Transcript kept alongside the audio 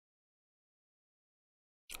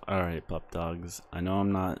Alright, Pup Dogs. I know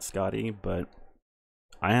I'm not Scotty, but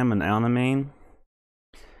I am an Ana main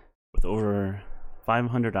with over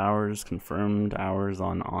 500 hours, confirmed hours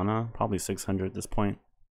on Ana, probably 600 at this point,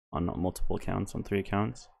 on multiple accounts, on 3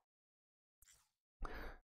 accounts.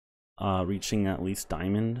 Reaching at least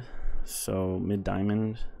diamond, so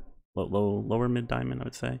mid-diamond, lower mid-diamond, I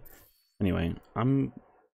would say. Anyway,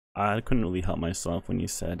 I couldn't really help myself when you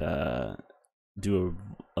said do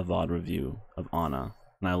a VOD review of Ana.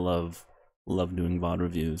 And I love doing VOD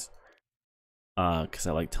reviews because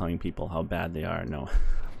I like telling people how bad they are. No,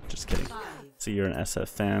 just kidding. So you're an SF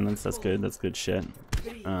fan. That's good. That's good shit.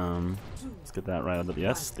 Let's get that right out of the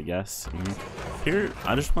yes. Here,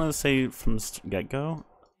 I just want to say from the get-go,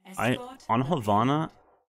 on Havana,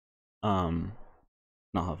 not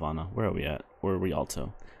Havana. Where are we at? We're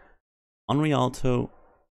Rialto. On Rialto,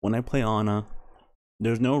 when I play Ana,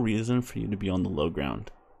 there's no reason for you to be on the low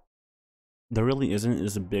ground. There really isn't.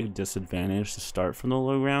 Is a big disadvantage to start from the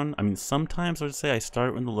low ground. I mean, sometimes I would say I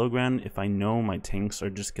start in the low ground if I know my tanks are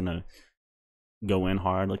just gonna go in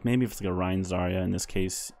hard. Like maybe if it's like a Rein Zarya. In this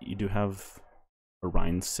case, you do have a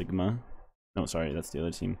Rein Sigma. No, sorry, that's the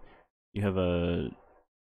other team. You have an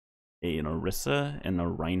Orisa and a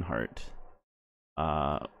Reinhardt,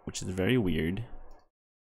 which is very weird.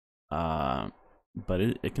 But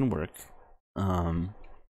it can work.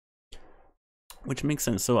 Which makes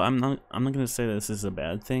sense. So I'm not gonna say that this is a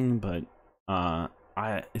bad thing, but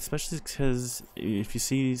especially because if you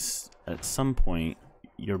see at some point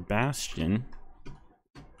your Bastion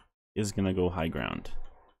is gonna go high ground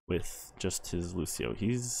with just his Lucio.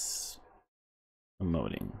 He's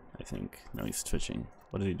emoting, I think. No, he's twitching.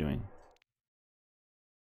 What is he doing?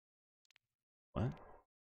 What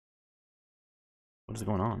is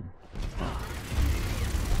going on? Oh.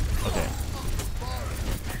 Okay.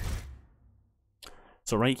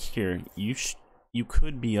 So right here, you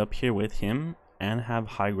could be up here with him and have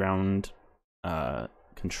high ground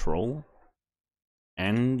control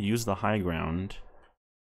and use the high ground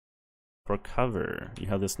for cover. You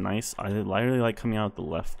have this nice. I really like coming out the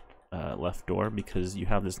left door because you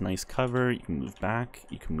have this nice cover. You can move back.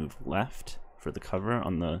 You can move left for the cover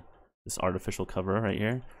on this artificial cover right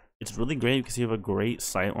here. It's really great because you have a great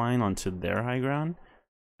sight line onto their high ground.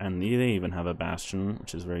 And they even have a Bastion,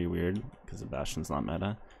 which is very weird because the Bastion's not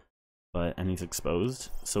meta, and he's exposed,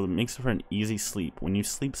 so it makes for an easy sleep. When you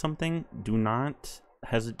sleep something, do not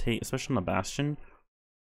hesitate, especially on the Bastion.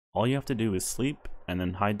 All you have to do is sleep and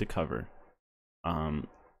then hide to cover,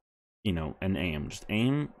 you know, and aim. Just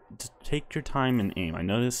aim. Just take your time and aim. I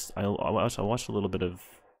noticed. I watched a little bit of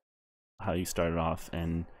how you started off,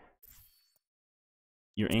 and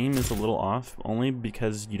your aim is a little off only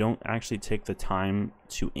because you don't actually take the time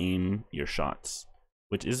to aim your shots,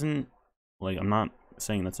 which isn't like, I'm not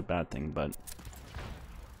saying that's a bad thing, but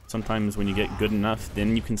sometimes when you get good enough,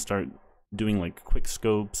 then you can start doing like quick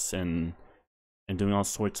scopes and doing all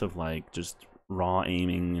sorts of like just raw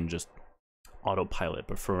aiming and just autopilot.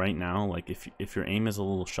 But for right now, like if your aim is a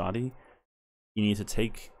little shoddy, you need to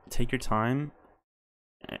take your time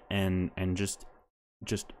and just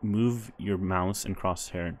move your mouse and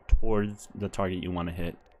crosshair towards the target you want to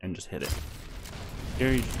hit and just hit it.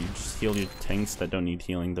 Here you just heal your tanks that don't need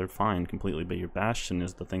healing. They're fine completely, but your Bastion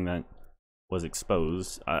is the thing that was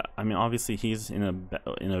exposed. I mean, obviously he's in a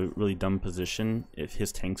really dumb position if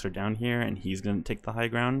his tanks are down here and he's gonna take the high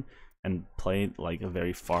ground and play like a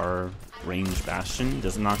very far range Bastion.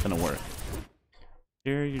 That's not gonna work.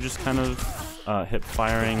 Here you're just kind of hip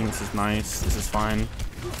firing. This is nice. This is fine.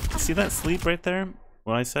 See that sleep right there?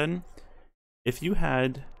 What I said? If you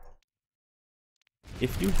had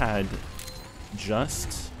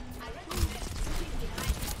just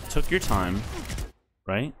took your time,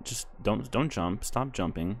 right? Just don't jump, stop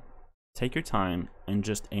jumping. Take your time and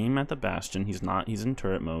just aim at the Bastion. He's in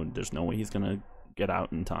turret mode. There's no way he's gonna get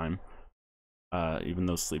out in time. Even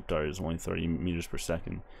though sleep dart is only 30 meters per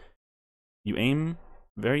second. You aim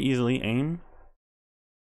very easily,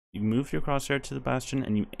 you move your crosshair to the Bastion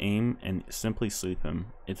and you aim and simply sleep him.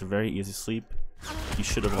 It's a very easy sleep. You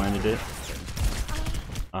should have landed it.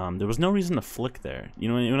 There was no reason to flick there. You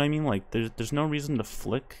know what I mean? Like there's no reason to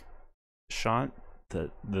flick shot a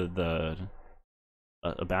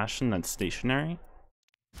Bastion that's stationary.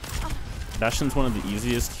 Bastion's one of the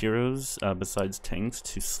easiest heroes besides tanks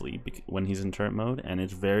to sleep when he's in turret mode, and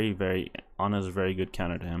it's Ana's a very good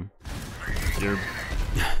counter to him. Your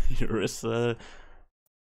Orisa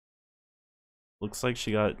looks like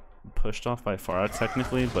she got pushed off by Farah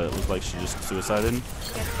technically, but it looked like she just suicided.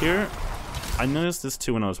 Here, I noticed this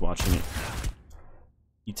too when I was watching it.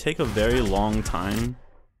 You take a very long time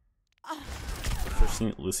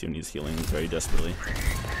personally, Lucio needs healing very desperately.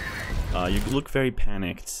 You look very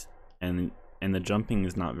panicked, and the jumping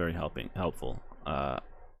is not very helpful. I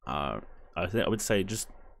would say just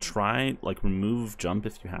try, like, remove jump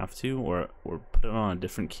if you have to, or put it on a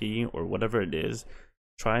different key or whatever it is.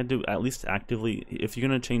 Try to at least actively, if you're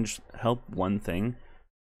gonna change help one thing,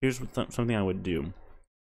 here's something I would do.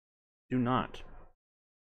 Do not.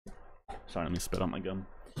 Sorry, let me spit on my gum.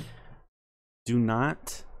 Do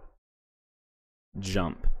not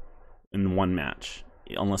jump in one match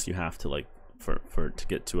unless you have to, like, to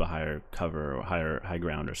get to a higher cover or high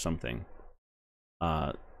ground or something.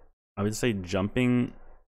 I would say jumping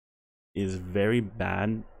is very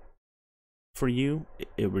bad for you.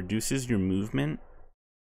 It reduces your movement.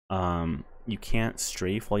 You can't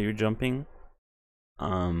strafe while you're jumping.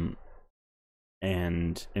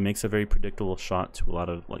 And it makes a very predictable shot to a lot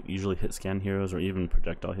of, like, usually hit scan heroes or even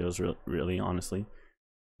projectile heroes, really, honestly.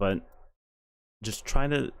 But just try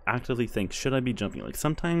to actively think, should I be jumping? Like,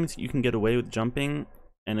 sometimes you can get away with jumping,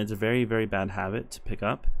 and it's a very, very bad habit to pick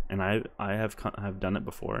up. And I have done it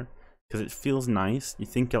before because it feels nice. You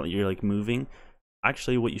think you're, like, moving.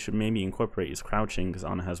 Actually, what you should maybe incorporate is crouching, because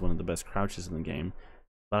Ana has one of the best crouches in the game.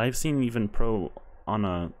 But I've seen even pro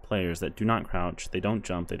Ana players that do not crouch, they don't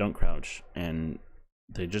jump, they don't crouch, and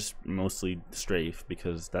they just mostly strafe,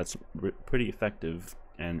 because that's pretty effective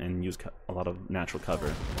and use a lot of natural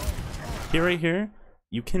cover. Right here,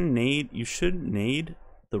 you should nade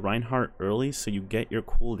the Reinhardt early so you get your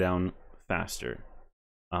cooldown faster.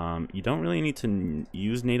 You don't really need to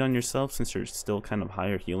use nade on yourself since you're still kind of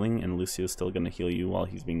higher healing, and Lucio's still going to heal you while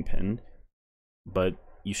he's being pinned. But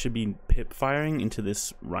you should be pip firing into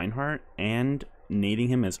this Reinhardt and nading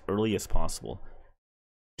him as early as possible.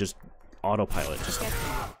 Just autopilot.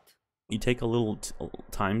 You take a little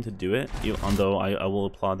time to do it, although I will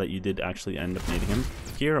applaud that you did actually end up nading him.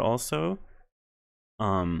 Here also,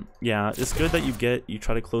 yeah, it's good that you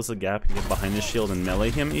try to close the gap and get behind his shield and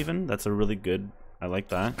melee him even. That's a really good, I like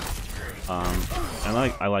that.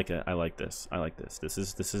 I like it. I like this. This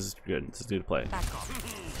is good. This is good play.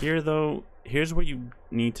 Here though, here's where you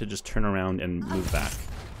need to just turn around and move back.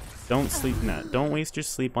 Don't sleep in that. Don't waste your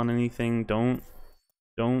sleep on anything. Don't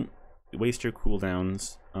waste your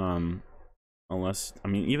cooldowns. Unless, I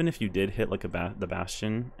mean, even if you did hit like the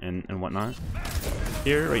bastion and whatnot.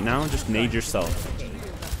 Here right now, just nade yourself.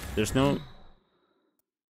 There's no.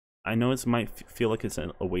 I know it might feel like it's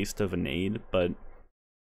a waste of a nade, but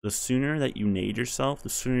the sooner that you nade yourself, the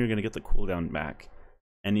sooner you're gonna get the cooldown back.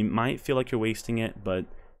 And you might feel like you're wasting it, but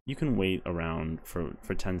you can wait around for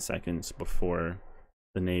 10 seconds before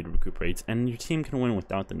the nade recuperates, and your team can win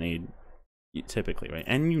without the nade, typically, right?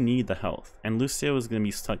 And you need the health, and Lucio is going to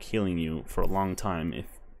be stuck healing you for a long time,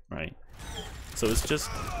 right? So it's just,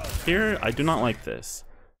 here, I do not like this.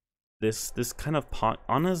 This kind of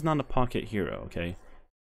Ana's not a pocket hero, okay?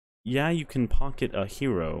 Yeah, you can pocket a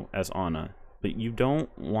hero as Ana, but you don't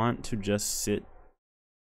want to just sit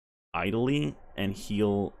idly and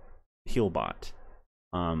heal bot.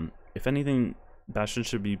 If anything, Bastion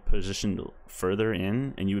should be positioned further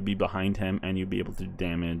in, and you would be behind him, and you'd be able to do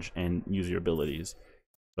damage and use your abilities.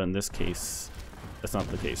 But in this case, that's not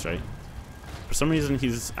the case, right? For some reason,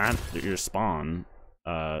 he's at your spawn,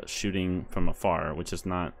 shooting from afar, which is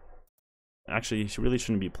not. Actually, he really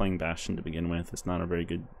shouldn't be playing Bastion to begin with. It's not a very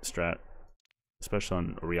good strat, especially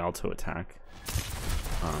on a Rialto attack.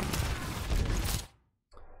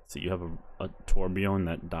 So you have a Torbjorn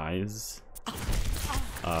that dies.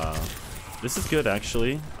 This is good,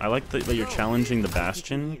 actually. I like that you're challenging the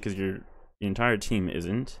Bastion, because the entire team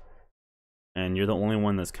isn't, and you're the only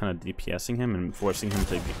one that's kind of DPSing him and forcing him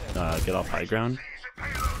to get off high ground.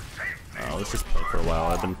 Let's just play for a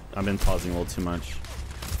while. I've been pausing a little too much.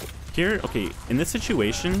 Here, okay, in this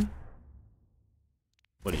situation,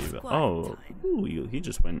 what do you? Oh, ooh, he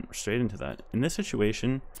just went straight into that. In this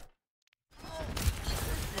situation,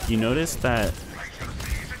 you notice that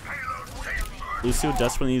Lucio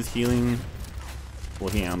desperately needs healing. Well,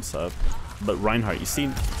 he amps up. But Reinhardt, you see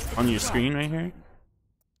on your screen right here?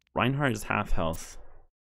 Reinhardt is half health.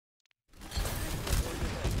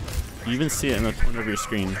 You even see it in the corner of your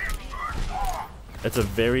screen. It's a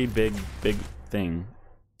very big thing.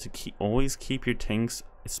 To always keep your tanks,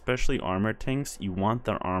 especially armored tanks, you want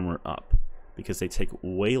their armor up, because they take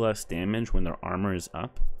way less damage when their armor is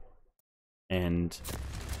up. And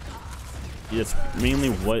it's mainly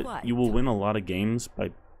what you will win a lot of games by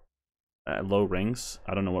at low ranks.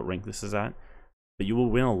 I don't know what rank this is at, but you will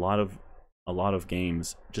win a lot of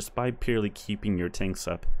games just by purely keeping your tanks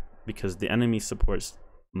up, because the enemy supports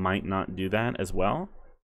might not do that as well,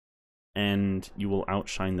 and you will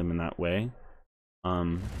outshine them in that way.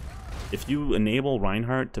 if you enable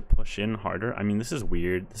Reinhardt to push in harder, I mean, this is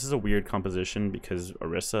weird. This is a weird composition because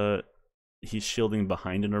Orisa, he's shielding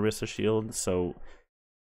behind an Orisa shield, so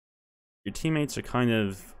your teammates are kind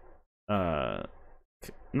of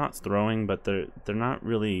not throwing, but they're not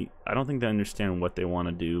really. I don't think they understand what they want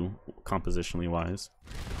to do compositionally wise.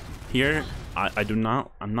 Here, I do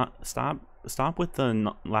not. I'm not. Stop with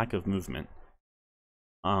the lack of movement.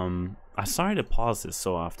 I'm sorry to pause this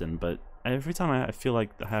so often, but every time I feel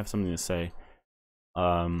like I have something to say.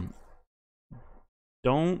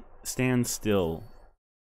 Don't stand still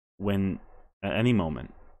when at any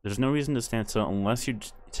moment. There's no reason to stand still unless you're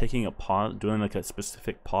taking a pause, doing like a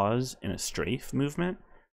specific pause in a strafe movement.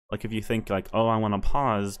 Like if you think like, oh, I want to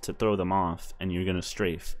pause to throw them off, and you're gonna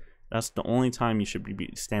strafe. That's the only time you should be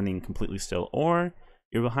standing completely still. Or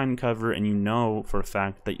you're behind cover and you know for a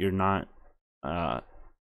fact that you're not gonna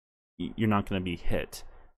be hit.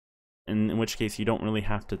 In which case you don't really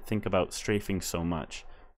have to think about strafing so much.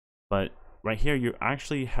 But right here you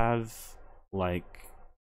actually have like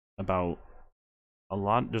about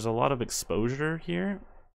there's a lot of exposure here.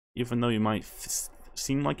 Even though you might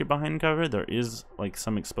seem like you're behind cover, there is like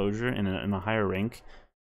some exposure. In a higher rank,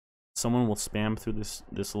 someone will spam through this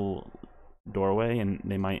little doorway and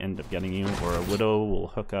they might end up getting you, or a widow will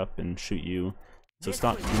hook up and shoot you. So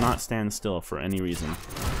do not stand still for any reason.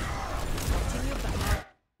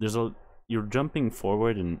 You're jumping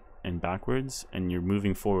forward and backwards, and you're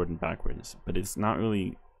moving forward and backwards, but it's not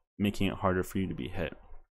really making it harder for you to be hit.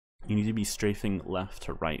 You need to be strafing left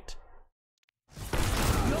to right.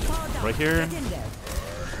 Right here,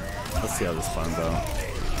 let's see how this runs out.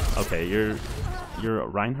 Okay, your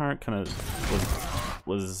Reinhardt kind of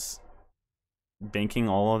was banking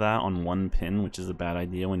all of that on one pin, which is a bad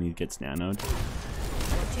idea when he gets nanoed.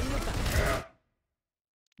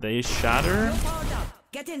 They shatter.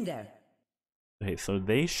 Get in there. Okay, so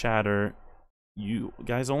they shatter. You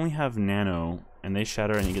guys only have nano, and they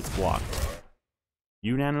shatter, and he gets blocked.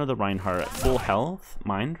 You nano the Reinhardt at full health,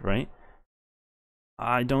 mind, right?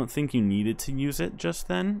 I don't think you needed to use it just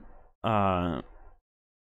then.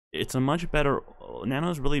 It's a much better.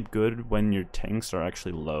 Nano's really good when your tanks are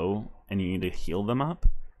actually low and you need to heal them up.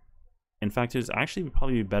 In fact, it's actually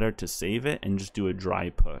probably better to save it and just do a dry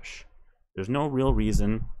push. There's no real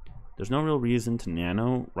reason to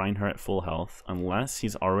nano Reinhardt at full health unless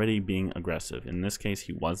he's already being aggressive. In this case,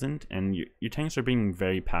 he wasn't, and your tanks are being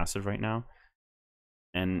very passive right now.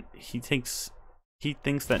 And he thinks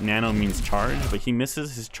that nano means charge, but he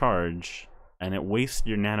misses his charge, and it wastes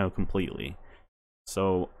your nano completely.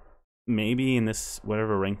 So maybe in this,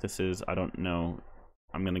 whatever rank this is, I don't know.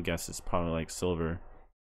 I'm gonna guess it's probably like silver.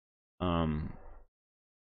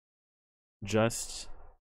 Just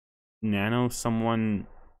nano someone.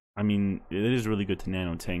 I mean, it is really good to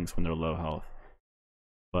nano tanks when they're low health,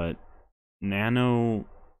 but nano,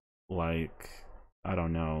 like, I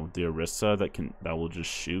don't know, the Orisa that will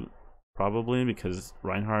just shoot, probably, because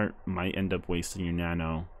Reinhardt might end up wasting your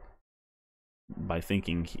nano by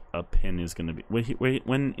thinking a pin is going to be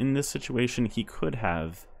when in this situation he could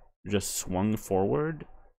have just swung forward,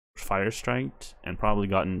 firestriked, and probably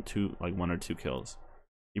gotten like 1 or 2 kills.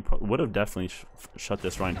 He would have definitely shut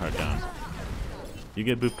this Reinhardt down. You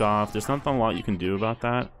get booped off. There's not a lot you can do about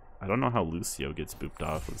that. I don't know how Lucio gets booped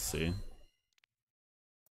off. Let's see.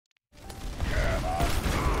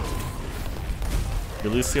 The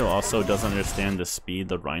Lucio also doesn't understand the speed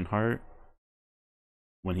of Reinhardt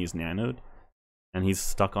when he's nanoed, and he's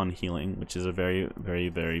stuck on healing, which is a very, very,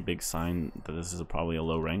 very big sign that this is probably a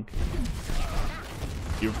low rank.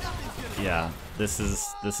 Yeah, this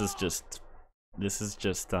is just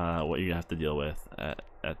what you have to deal with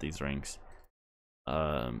at these ranks.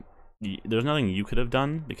 There's nothing you could have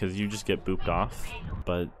done because you just get booped off,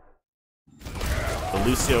 but the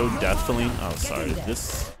Lucio definitely. Oh, sorry.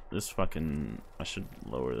 This fucking. I should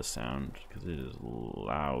lower the sound because it is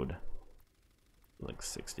loud. Like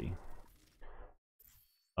 60.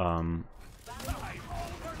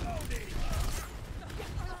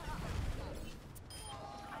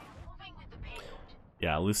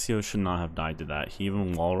 Yeah, Lucio should not have died to that. He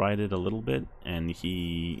even wall-righted a little bit, and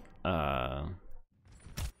he whoa,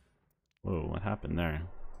 what happened there?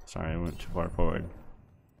 Sorry, I went too far forward.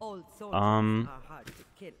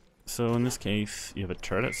 So in this case, you have a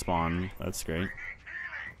turret at spawn. That's great.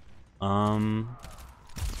 Let's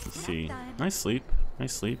see. Nice sleep.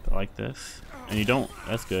 Nice sleep. I like this. And you don't.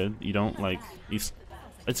 That's good. You don't like. It's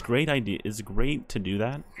great idea. It's great to do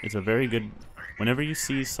that. It's a very good. Whenever you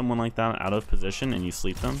see someone like that out of position and you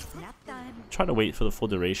sleep them, try to wait for the full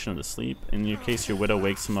duration of the sleep. In your case, your widow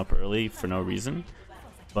wakes them up early for no reason,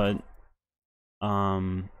 but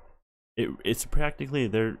it's practically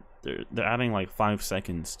they're adding like 5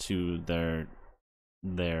 seconds to their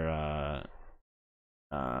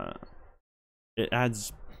it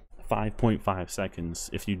adds 5.5 seconds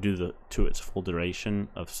if you do to its full duration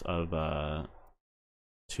to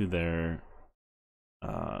their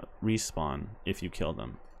respawn if you kill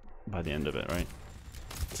them by the end of it, right?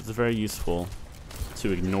 So it's very useful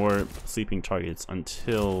to ignore sleeping targets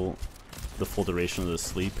until the full duration of the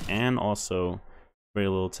sleep. And also, very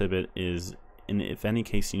little tidbit is, if any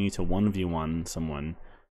case you need to 1v1 someone,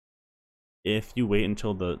 if you wait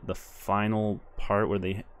until the final part where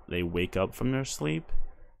they wake up from their sleep,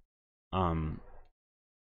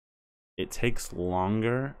 it takes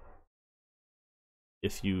longer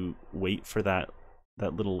if you wait for that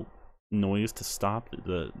little noise to stop,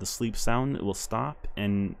 the sleep sound. It will stop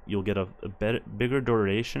and you'll get a bigger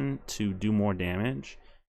duration to do more damage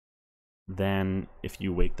than if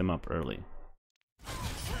you wake them up early.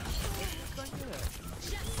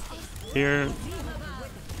 Here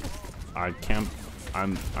I'm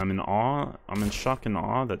in awe. I'm in shock and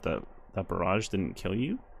awe that that barrage didn't kill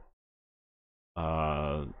you.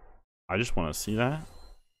 I just want to see that.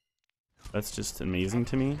 That's just amazing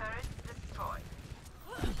to me.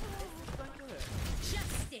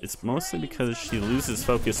 It's mostly because she loses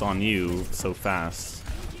focus on you so fast,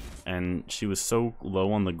 and she was so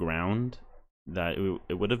low on the ground that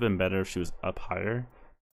it would have been better if she was up higher,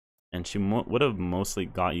 and she would have mostly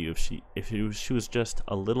got you if she was just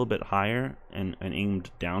a little bit higher and aimed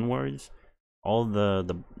downwards. All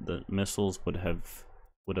the missiles would have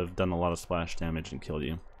done a lot of splash damage and killed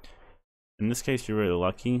you. In this case, you're really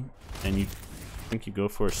lucky, and you think you go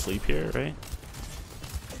for a sleep here, right?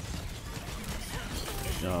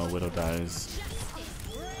 No, Widow dies.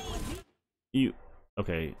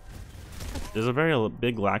 Okay. There's a very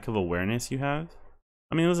big lack of awareness you have.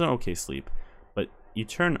 I mean, it was an okay sleep, but you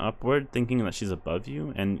turn upward thinking that she's above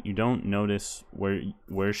you, and you don't notice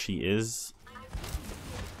where she is.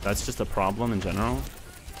 That's just a problem in general.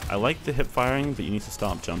 I like the hip firing, but you need to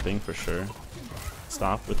stop jumping for sure.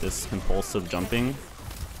 Stop with this compulsive jumping.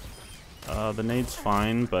 The nade's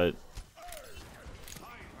fine, but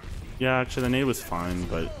yeah, actually the nade was fine,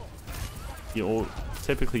 but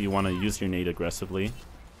typically you want to use your nade aggressively.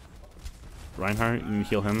 Reinhardt, you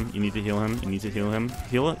heal him. You need to heal him. You need to heal him.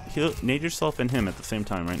 Heal, nade yourself and him at the same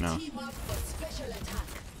time right now.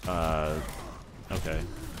 Okay.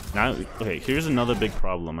 Now, okay, here's another big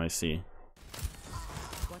problem I see.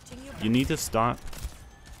 You need to stop.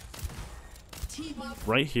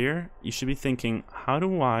 Right here, you should be thinking, how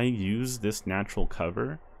do I use this natural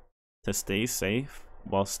cover to stay safe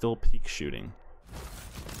while still peek shooting?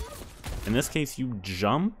 In this case, you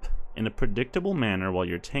jump in a predictable manner while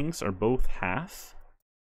your tanks are both half.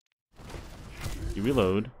 You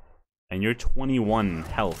reload, and you're 21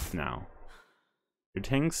 health now. Your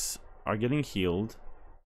tanks are getting healed,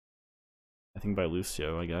 I think by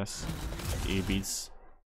Lucio, I guess. He beats,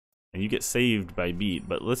 and you get saved by beat.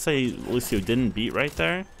 But let's say Lucio didn't beat right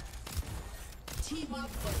there,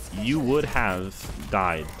 you would have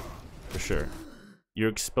died for sure. You're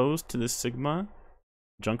exposed to this Sigma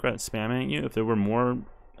Junkrat spamming you. If there were more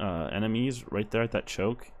enemies right there at that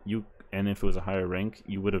choke, and if it was a higher rank,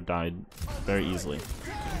 you would have died very easily.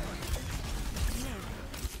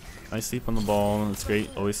 Nice sleep on the ball. That's great.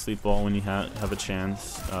 Always sleep ball when you have a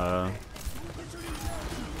chance.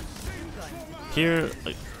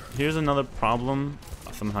 Here's another problem.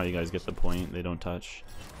 Somehow you guys get the point. They don't touch.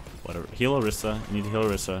 Whatever. Heal Orisa. You need to heal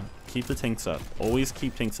Orisa. Keep the tanks up. Always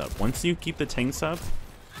keep tanks up. Once you keep the tanks up,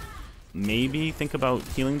 maybe think about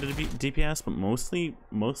healing the DPS, but mostly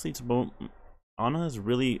it's both. Ana is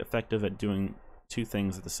really effective at doing two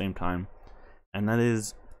things at the same time, and that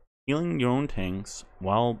is healing your own tanks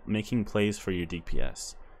while making plays for your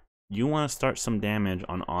DPS. You want to start some damage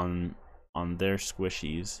on their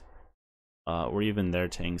squishies, or even their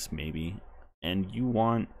tanks maybe, and you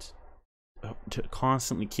want to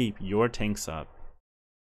constantly keep your tanks up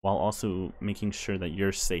while also making sure that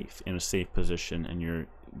you're safe, in a safe position, and you're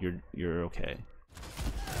okay.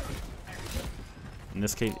 In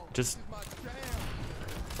this case, just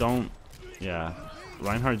don't. Yeah,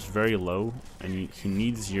 Reinhardt's very low, and he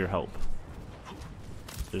needs your help.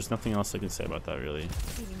 There's nothing else I can say about that really.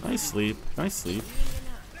 Nice sleep, nice sleep.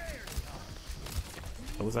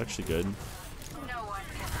 That was actually good.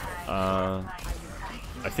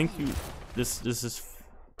 I think this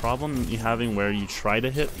problem you having where you try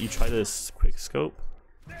to quick scope.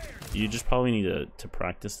 You just probably need to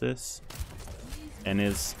practice this, and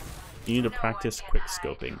you need to practice quick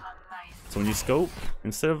scoping. So when you scope,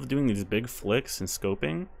 instead of doing these big flicks and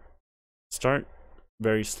scoping, start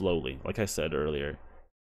very slowly. Like I said earlier,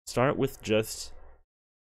 start with just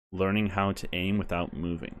learning how to aim without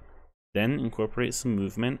moving. Then incorporate some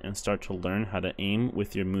movement and start to learn how to aim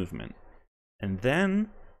with your movement. And then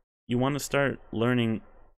you want to start learning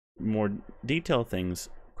more detailed things.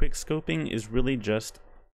 Quick scoping is really just,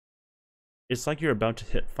 it's like you're about to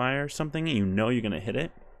hit fire something and you know you're going to hit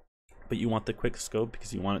it, but you want the quick scope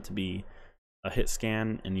because you want it to be a hit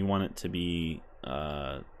scan and you want it to be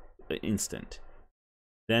instant.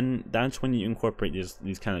 Then that's when you incorporate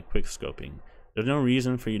these kind of quick scoping. There's no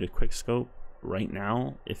reason for you to quick scope right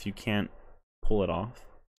now if you can't pull it off.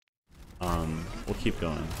 We'll keep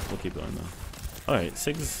going. We'll keep going though. Alright,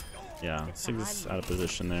 Sig's, yeah, Sig's out of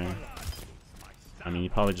position there. I mean, he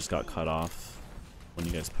probably just got cut off when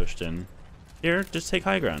you guys pushed in. Here, just take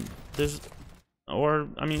high ground. Or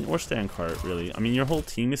stay on cart, really. I mean, your whole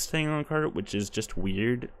team is staying on cart, which is just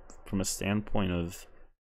weird from a standpoint of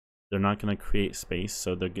they're not going to create space,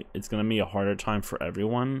 so it's going to be a harder time for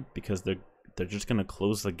everyone because they're just going to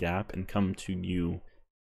close the gap and come to you,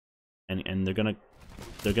 and they're going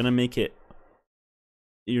to make it,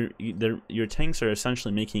 your tanks are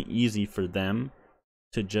essentially making it easy for them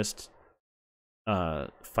to just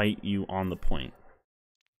fight you on the point.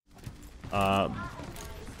 But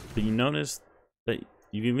you notice that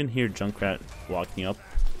you even hear Junkrat walking up,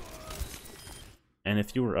 and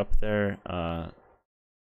if you were up there,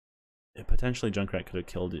 potentially Junkrat could have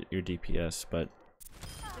killed your DPS. But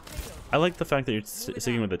I like the fact that you're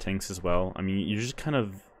sticking with the tanks as well. I mean, you're just kind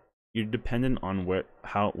of, you're dependent on where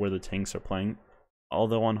the tanks are playing.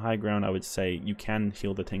 Although on high ground, I would say you can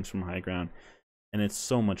heal the tanks from high ground, and it's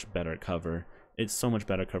so much better cover. It's so much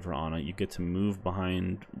better cover Ana. You get to move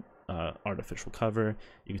behind artificial cover.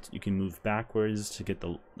 You can move backwards to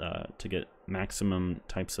get maximum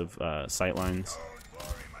types of sight lines.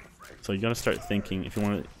 So you got to start thinking, if you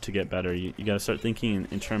want it to get better, you got to start thinking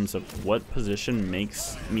in terms of what position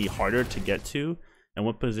makes me harder to get to, and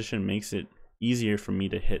what position makes it easier for me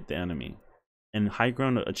to hit the enemy. And high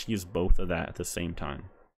ground achieves both of that at the same time.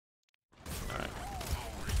 Alright.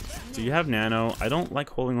 So you have Nano. I don't like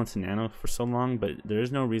holding on to Nano for so long, but there is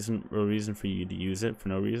no reason for you to use it for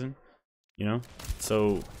no reason, you know?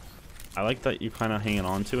 So I like that you're kind of hanging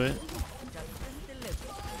on to it.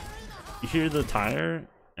 You hear the tire,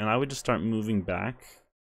 and I would just start moving back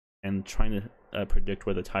and trying to predict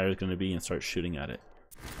where the tire is going to be and start shooting at it.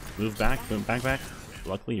 Move back, boom, back.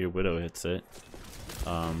 Luckily your Widow hits it.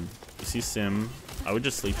 You see Sim. I would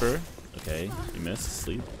just sleep her. Okay, you missed.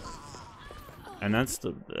 Sleep. And that's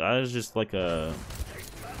just like a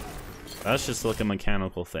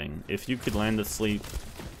mechanical thing. If you could land a sleep,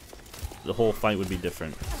 the whole fight would be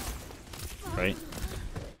different, right?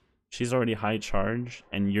 She's already high charge,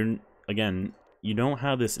 and you don't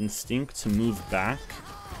have this instinct to move back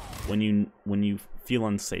when you feel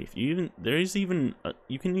unsafe. You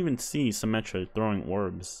can even see Symmetra throwing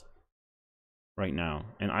orbs right now,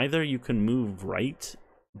 and either you can move right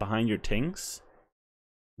behind your tanks,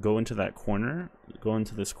 go into this corner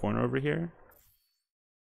over here,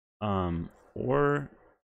 or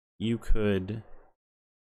you could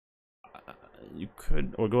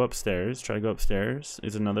go upstairs. Try to go upstairs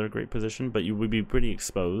is another great position, but you would be pretty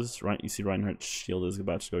exposed, right? You see Reinhardt's shield is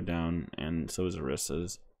about to go down, and so is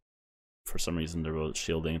Arissa's. For some reason they're both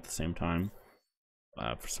shielding at the same time.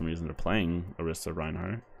 For some reason they're playing Arissa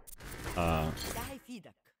Reinhardt. The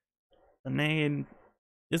nade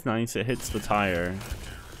is nice, it hits the tire,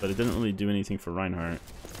 but it didn't really do anything for Reinhardt.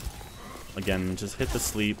 Again, just hit the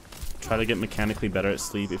sleep, try to get mechanically better at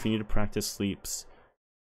sleep. If you need to practice sleeps,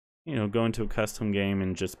 you know, go into a custom game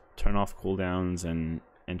and just turn off cooldowns and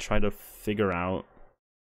try to figure out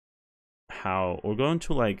how, or go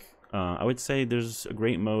into like, I would say there's a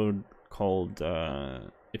great mode called,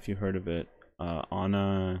 if you heard of it,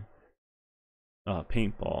 Ana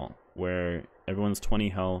Paintball, where everyone's 20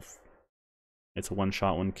 health. It's a one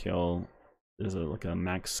shot, one kill. There's like a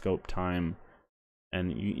max scope time,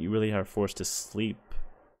 and you really are forced to sleep.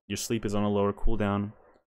 Your sleep is on a lower cooldown.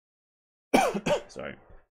 Sorry.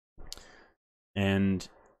 And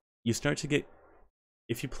you start to get,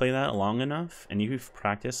 if you play that long enough and you've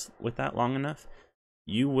practiced with that long enough,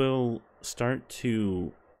 you will start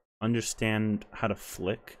to understand how to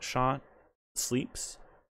flick shot sleeps,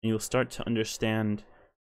 and you'll start to understand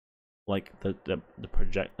like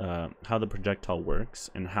how the projectile works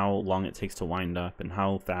and how long it takes to wind up and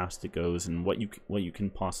how fast it goes and what you can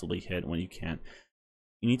possibly hit and what you can't.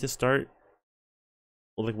 You need to start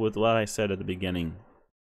like with what I said at the beginning.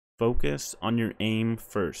 Focus on your aim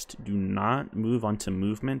first. Do not move onto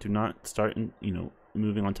movement. Do not start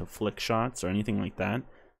moving onto flick shots or anything like that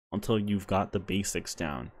until you've got the basics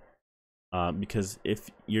down. Because if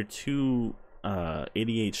you're too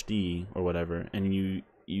ADHD or whatever, and you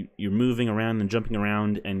you're moving around and jumping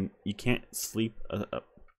around, and you can't sleep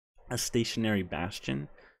a stationary bastion.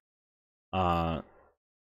 The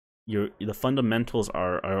fundamentals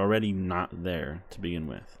are already not there to begin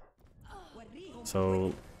with.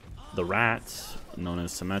 So the rat, known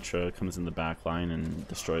as Symmetra, comes in the back line and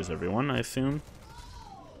destroys everyone, I assume.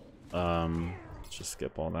 Let's just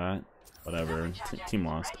skip all that. Whatever. Team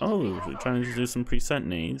lost. Oh, we're trying to do some preset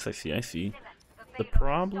nades. I see. The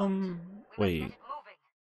problem... Wait.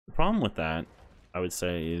 The problem with that, I would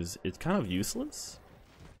say, is it's kind of useless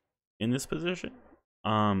in this position.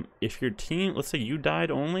 If your team... Let's say you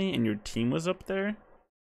died only and your team was up there.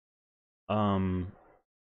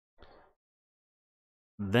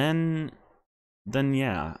 Then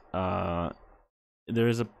yeah,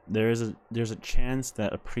 there's a chance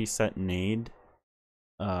that a preset nade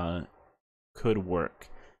could work.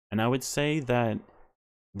 And I would say that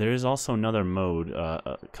there is also another mode,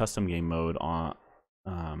 a custom game mode on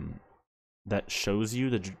that shows you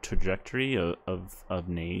the trajectory of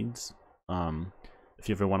nades. If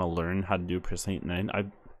you ever want to learn how to do a preset nade,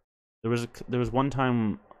 there was one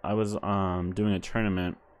time I was doing a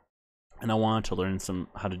tournament, and I wanted to learn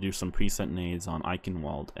how to do some preset nades on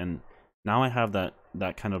Eichenwald, and now I have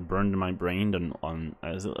that kind of burned in my brain on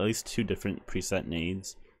at least 2 different preset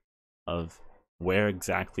nades of where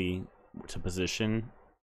exactly to position.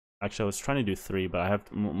 Actually, I was trying to do 3, but I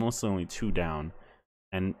have mostly only 2 down,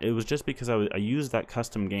 and it was just because I used that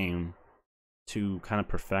custom game to kind of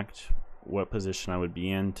perfect what position I would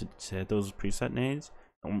be in to hit those preset nades.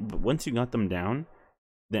 But once you got them down,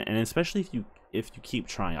 then, and especially if you keep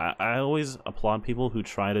trying, I always applaud people who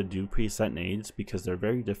try to do preset nades because they're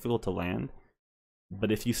very difficult to land.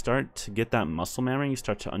 But if you start to get that muscle memory, you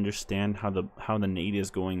start to understand how the nade is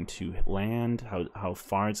going to land, how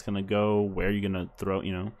far it's gonna go, where you're gonna throw,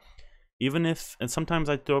 you know. Even if, and sometimes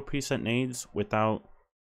I throw preset nades without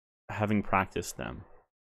having practiced them,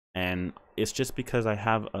 and it's just because I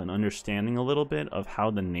have an understanding a little bit of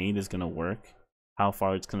how the nade is gonna work, how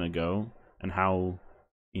far it's gonna go, and how,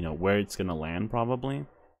 you know, where it's gonna land probably.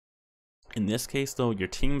 In this case though, your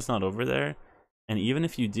team's not over there, and even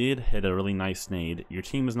if you did hit a really nice nade, your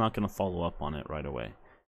team is not gonna follow up on it right away.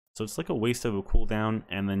 So it's like a waste of a cooldown,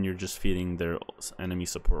 and then you're just feeding their enemy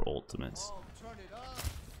support ultimates.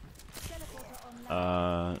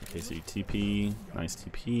 Okay, so you TP, nice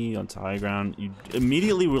TP onto high ground. You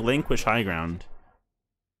immediately relinquish high ground.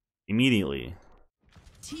 Immediately.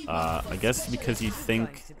 I guess because you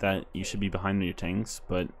think that you should be behind your tanks,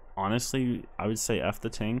 but honestly, I would say F the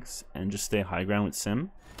tanks and just stay high ground with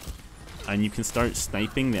Sim. And you can start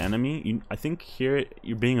sniping the enemy. I think here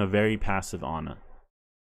you're being a very passive Ana.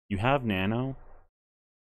 You have Nano.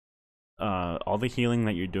 All the healing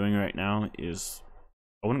that you're doing right now is,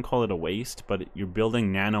 I wouldn't call it a waste, but you're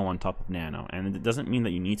building Nano on top of Nano. And it doesn't mean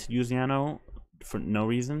that you need to use Nano for no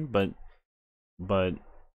reason, but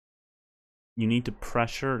you need to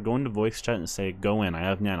pressure, go into voice chat and say, go in, I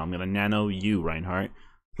have Nano, I'm gonna Nano you, Reinhardt.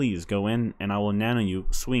 Please go in and I will Nano you.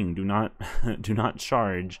 Swing, do not do not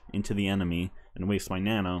charge into the enemy and waste my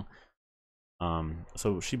Nano.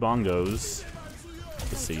 So she bongos.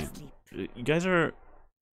 Let's see. You guys are,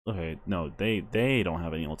 okay, no, they don't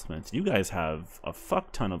have any ultimates. You guys have a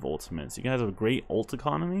fuck ton of ultimates. You guys have a great ult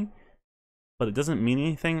economy, but it doesn't mean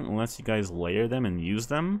anything unless you guys layer them and use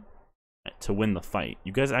them to win the fight.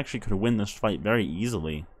 You guys actually could win this fight very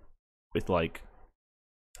easily with like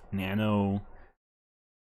Nano.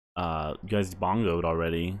 You guys bongoed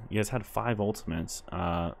already. You guys had 5 ultimates.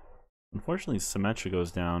 Unfortunately Symmetra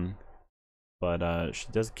goes down, but she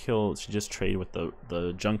does kill. She just traded with the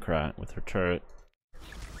Junkrat with her turret.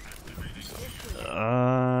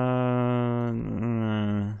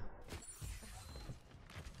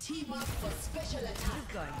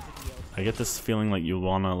 I get this feeling like you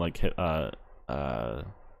wanna like hit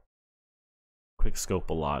quick scope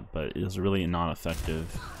a lot, but it is really not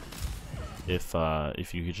effective if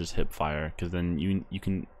you could just hip fire, because then you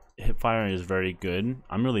can hip fire is very good.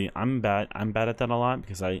 I'm bad at that a lot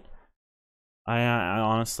because I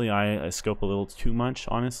honestly I scope a little too much,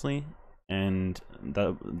 honestly, and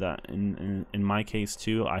that in my case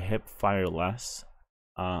too, I hip fire less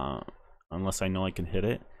unless I know I can hit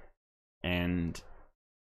it. And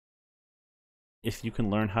if you can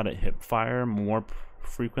learn how to hip fire more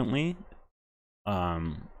frequently,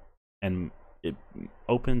 and it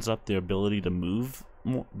opens up the ability to move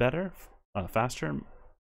better, faster.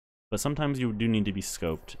 But sometimes you do need to be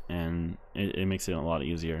scoped, and it makes it a lot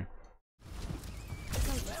easier.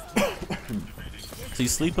 So you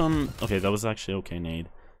sleep them. Okay, that was actually okay, nade.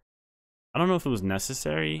 I don't know if it was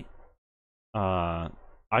necessary,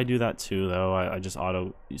 I do that too, though. I just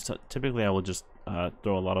auto. Typically, I will just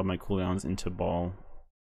throw a lot of my cooldowns into ball,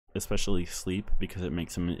 especially sleep, because it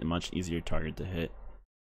makes him a much easier target to hit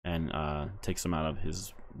and takes him out of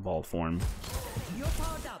his ball form. You're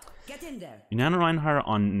powered up. Get in there. You nano Reinhardt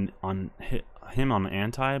on him on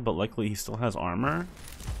anti, but luckily he still has armor.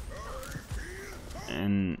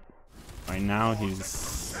 And right now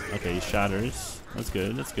he's okay. He shatters. That's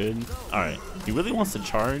good. That's good. All right. He really wants to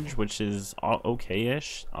charge, which is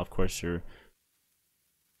okay-ish. Of course, your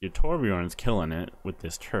Torbjorn's killing it with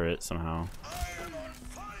this turret somehow.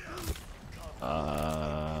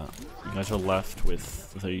 You guys are left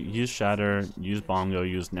with, so you use shatter, use bongo,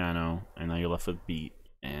 use nano, and now you're left with beat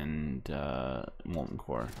and molten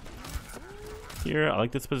core. Here, I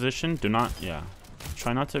like this position. Do not,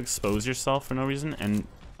 try not to expose yourself for no reason. And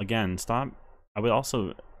again, stop. I would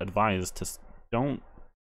also advise to don't.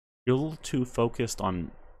 You're a little too focused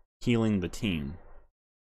on healing the team.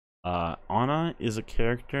 Ana is a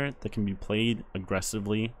character that can be played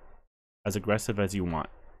aggressively, as aggressive as you want.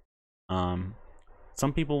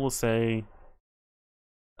 Some people will say,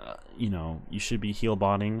 you know, you should be heal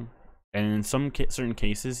botting, and in some certain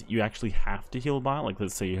cases, you actually have to heal bot. Like,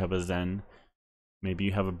 let's say you have a Zen, maybe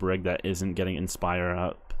you have a Brig that isn't getting Inspire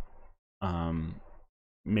up.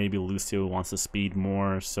 Maybe Lucio wants to speed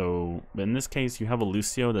more. So, but in this case, you have a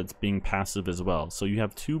Lucio that's being passive as well. So you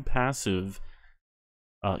have two passive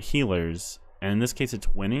healers, and in this case,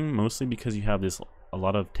 it's winning mostly because you have a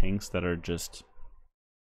lot of tanks that are just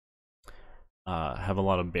have a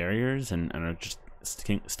lot of barriers and are just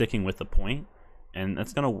sticking with the point, and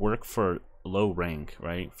that's gonna work for low rank,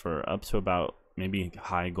 right? For up to about maybe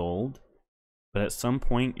high gold. But at some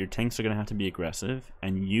point, your tanks are going to have to be aggressive,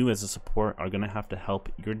 and you as a support are going to have to help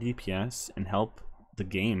your DPS and help the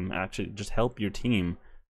game, actually just help your team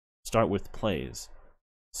start with plays.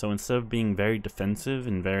 So instead of being very defensive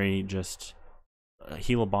and very just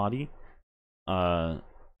heal a body,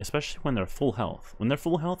 especially when they're full health. When they're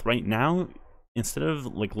full health right now, instead of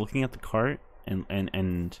like looking at the cart and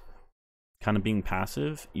kind of being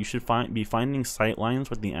passive, you should be finding sight lines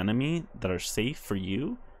with the enemy that are safe for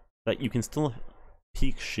you, that you can still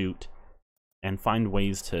peek shoot and find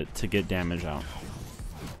ways to get damage out.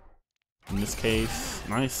 In this case,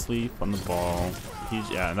 nice sleep on the ball.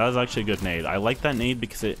 Yeah, that was actually a good nade. I like that nade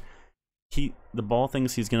because the ball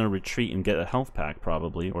thinks he's gonna retreat and get a health pack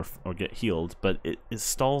probably, or get healed, but it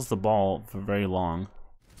stalls the ball for very long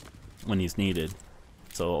when he's needed.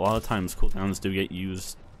 So a lot of times cooldowns do get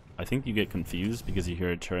used. I think you get confused because you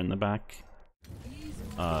hear a turret in the back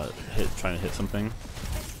trying to hit something.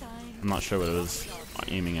 I'm not sure what it was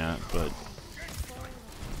aiming at, but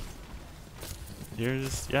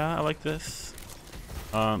here's, yeah, I like this.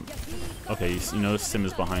 Okay, you notice Sim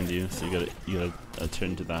is behind you, so you gotta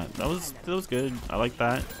turn to that. That was good. I like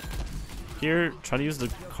that. Here, try to use the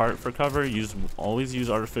cart for cover. Always use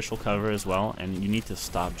artificial cover as well, and you need to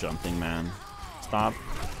stop jumping, man. Stop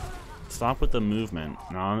with the movement.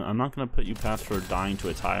 Now, I'm not gonna put you past for dying to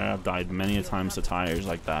a tire. I've died many a times to tires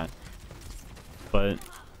like that. But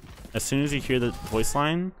as soon as you hear the voice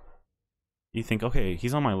line, you think, okay,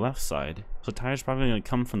 he's on my left side, so tire's probably gonna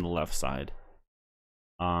come from the left side.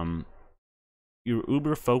 You're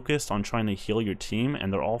uber focused on trying to heal your team,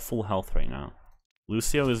 and they're all full health right now.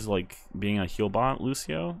 Lucio is like being a heal bot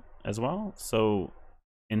Lucio as well, so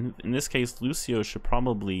in this case, Lucio should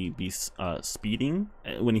probably be speeding.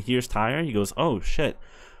 When he hears tire, he goes, oh shit,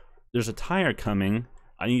 there's a tire coming,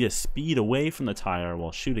 I need to speed away from the tire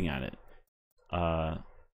while shooting at it.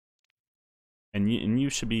 And you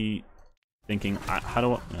should be thinking, how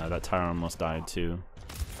do I... Yeah, that tire almost died too.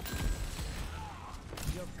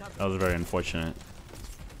 That was very unfortunate.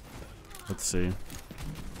 Let's see.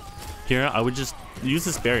 Here, I would just use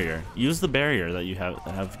this barrier. Use the barrier that you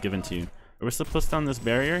have given to you. We're supposed to put down this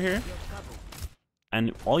barrier here,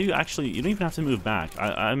 and all you don't even have to move back.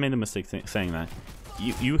 I made a mistake saying that.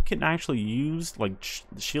 You can actually use like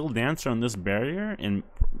shield dancer on this barrier, and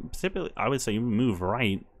typically I would say you move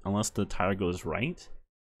right unless the tire goes right.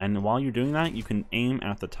 And while you're doing that, you can aim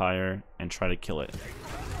at the tire and try to kill it.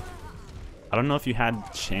 I don't know if you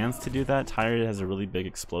had chance to do that. Tire has a really big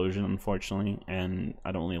explosion, unfortunately, and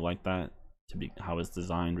I don't really like that to be how it's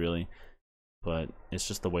designed, really. But it's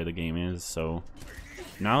just the way the game is. So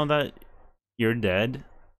now that you're dead,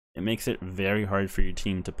 it makes it very hard for your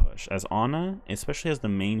team to push. As Ana, especially as the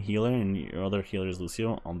main healer, and your other healer is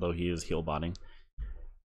Lucio, although he is heal botting,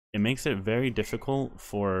 it makes it very difficult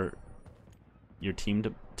for your team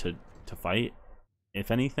to fight.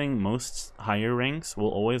 If anything, most higher ranks will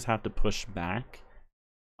always have to push back.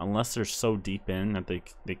 Unless they're so deep in that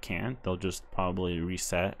they can't, they'll just probably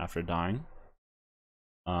reset after dying.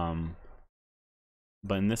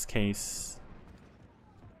 But in this case,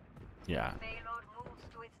 yeah.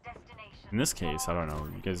 In this case, I don't know.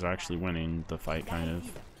 You guys are actually winning the fight, kind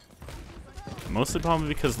of. Mostly probably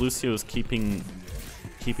because Lucio is keeping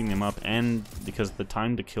them up, and because the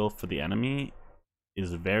time to kill for the enemy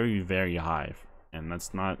is very, very high, and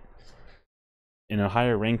that's not. In a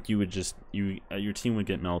higher rank, you would just your team would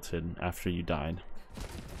get melted after you died.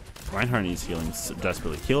 Reinhardt needs healing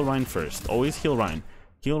desperately. Heal Rein first. Always heal Rein.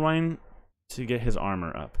 Heal Rein to get his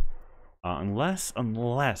armor up. Unless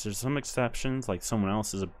there's some exceptions, like someone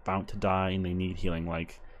else is about to die and they need healing,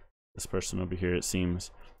 like this person over here, it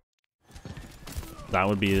seems. That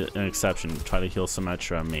would be an exception. Try to heal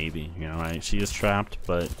Symmetra, maybe. You know, right? She is trapped,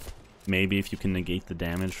 but maybe if you can negate the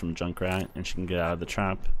damage from Junkrat and she can get out of the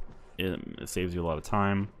trap, it saves you a lot of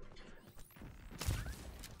time.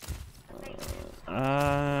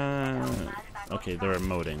 Okay, they're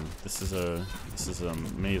emoting. This is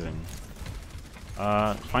amazing.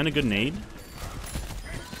 Find a good nade.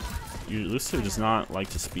 Lucio does not like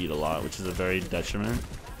to speed a lot, which is a very detriment.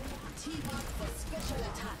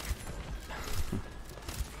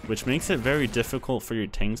 Which makes it very difficult for your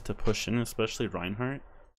tanks to push in, especially Reinhardt.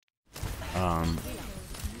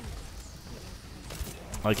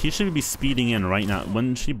 Like, he should be speeding in right now.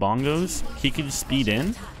 When she bongos, he could speed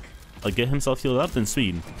in, like get himself healed up, then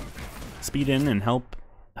speed in and help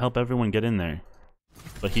everyone get in there.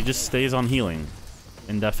 But he just stays on healing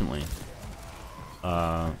indefinitely.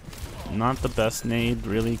 Not the best nade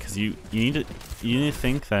really, because you need to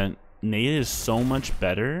think that nade is so much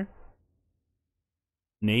better.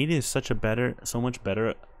 Nade is so much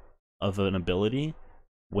better of an ability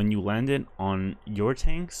when you land it on your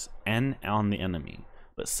tanks and on the enemy.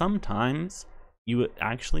 But sometimes you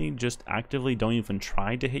actually just actively don't even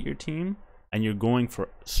try to hit your team, and you're going for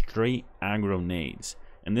straight aggro nades.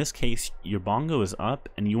 In this case, your bongo is up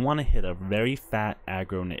and you want to hit a very fat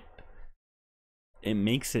aggro nade. It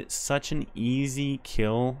makes it such an easy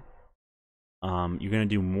kill. You're going to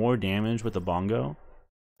do more damage with the bongo,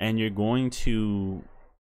 and you're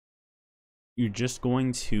just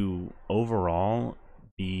going to overall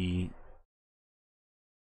be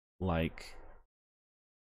like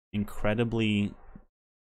incredibly,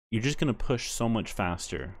 you're just going to push so much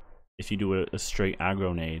faster if you do a straight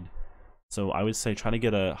aggro nade. So I would say try to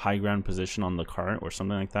get a high ground position on the cart or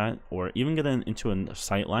something like that, or even get into a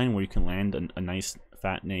sight line where you can land a nice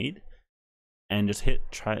fat nade and just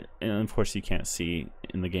try. And of course you can't see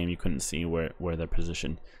in the game, you couldn't see where they're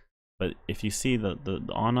positioned. But if you see the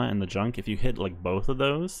Ana and the Junk, if you hit like both of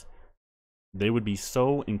those, they would be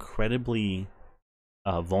so incredibly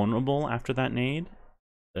vulnerable after that nade,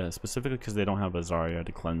 specifically because they don't have a Zarya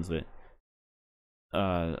to cleanse it.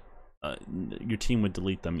 Your team would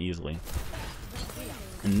delete them easily.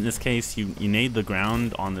 In this case, you nade the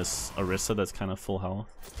ground on this Orisa that's kind of full health,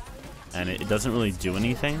 and it doesn't really do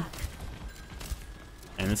anything.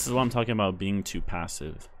 And this is what I'm talking about being too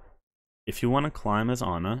passive. If you want to climb as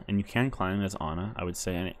Ana, and you can climb as Ana, I would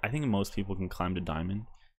say, and I think most people can climb to Diamond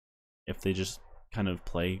if they just kind of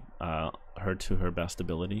play her to her best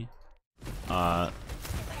ability. Try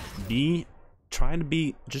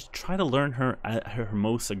to learn her at her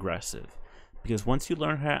most aggressive, because once you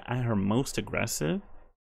learn her at her most aggressive,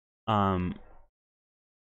 then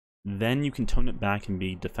you can tone it back and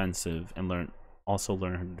be defensive, and also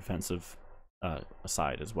learn her defensive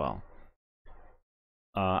side as well.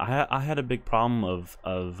 I had a big problem of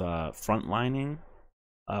frontlining,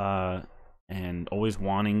 and always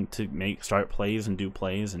wanting to start plays and do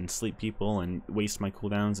plays and sleep people and waste my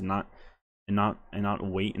cooldowns and not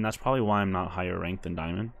wait, and that's probably why I'm not higher ranked than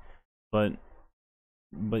Diamond. But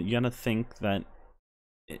you gotta think that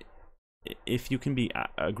if you can be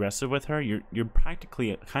aggressive with her, you're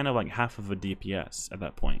practically kind of like half of a DPS at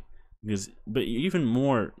that point. But even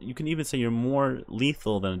more, you can even say you're more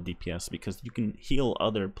lethal than a DPS because you can heal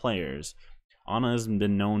other players. Ana has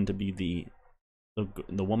been known to be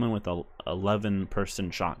the woman with a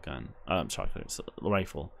 11-person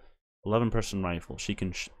rifle. 11-person rifle.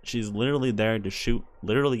 She's literally there to shoot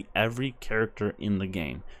literally every character in the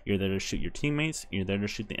game. You're there to shoot your teammates, you're there to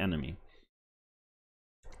shoot the enemy.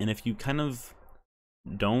 And if you kind of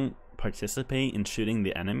don't participate in shooting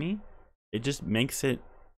the enemy, it just makes it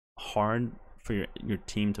hard for your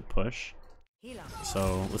team to push.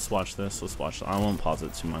 So let's watch this. I won't pause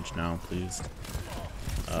it too much now, please.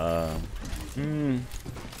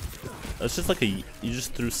 It's just like you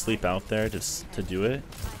just threw sleep out there to do it.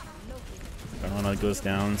 Ana goes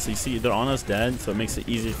down, so you see their Ana's dead, so it makes it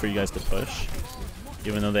easier for you guys to push,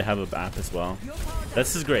 even though they have a BAP as well.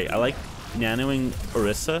 This is great. I like nanoing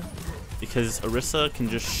Orisa because Orisa can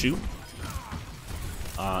just shoot.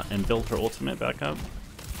 and build her ultimate back up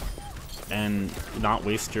and not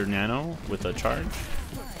waste your nano with a charge,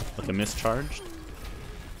 like a mischarged.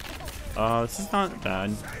 This is not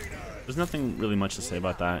bad. There's nothing really much to say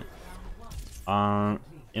about that.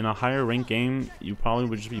 In a higher rank game, you probably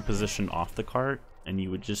would just be positioned off the cart and you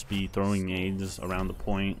would just be throwing nades around the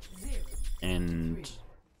point, and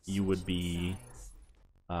you would be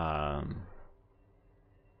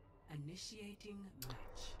initiating match.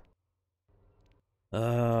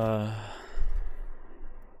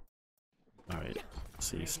 Alright,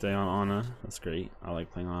 so you stay on Ana. That's great. I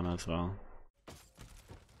like playing Ana as well.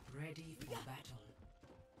 Ready for battle.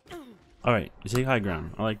 Alright, you take high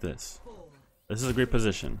ground. I like this. This is a great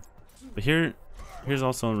position. But here's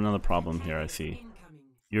also another problem here I see.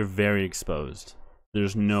 You're very exposed.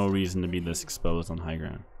 There's no reason to be this exposed on high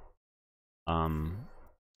ground.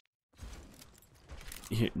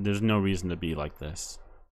 There's no reason to be like this.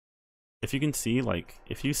 If you can see, like,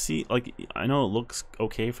 if you see, like, I know it looks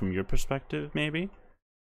okay from your perspective, maybe,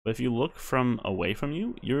 but if you look from away from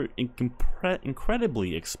you, you're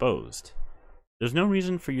incredibly exposed. There's no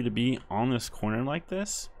reason for you to be on this corner like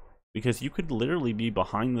this, because you could literally be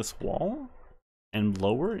behind this wall and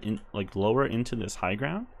lower into this high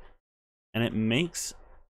ground, and it makes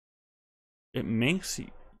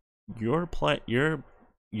your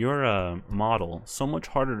model so much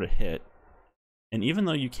harder to hit. And even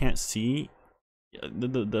though you can't see,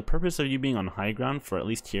 the purpose of you being on high ground, for at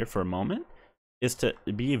least here for a moment, is to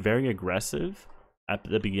be very aggressive at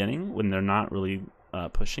the beginning when they're not really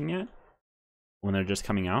pushing yet, when they're just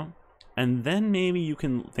coming out. And then maybe you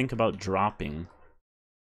can think about dropping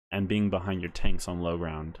and being behind your tanks on low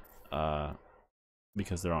ground,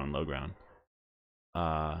 because they're on low ground.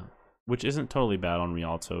 Which isn't totally bad on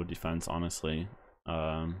Rialto defense, honestly.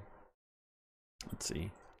 Let's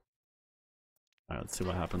see. Alright, let's see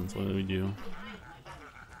what happens. What do we do?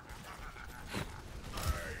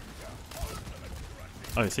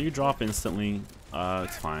 Okay, so you drop instantly.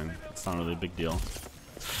 It's fine. It's not really a big deal.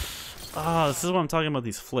 This is what I'm talking about,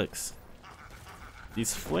 these flicks.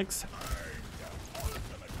 These flicks,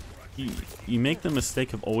 you make the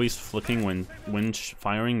mistake of always flicking when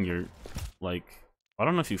firing. You're like, I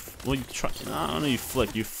don't know if you, well, you try, I don't know, you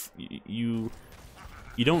flick, you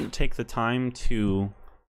don't take the time to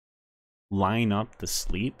line up the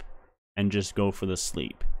sleep and just go for the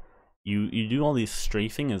sleep. You do all these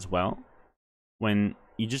strafing as well, when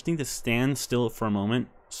you just need to stand still for a moment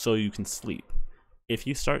so you can sleep. If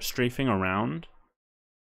you start strafing around,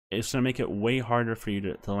 it's gonna make it way harder for you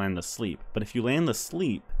to land the sleep. But if you land the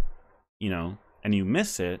sleep, you know, and you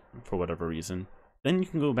miss it for whatever reason, then you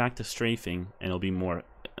can go back to strafing and it'll be more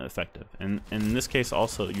effective. And in this case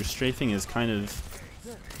also, your strafing is kind of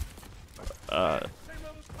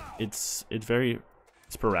it's very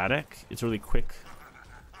sporadic. It's really quick.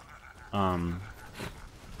 You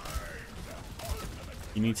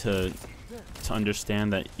need to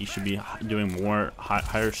understand that you should be doing more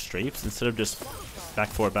higher strafes instead of just back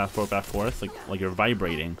forth, like you're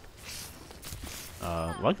vibrating.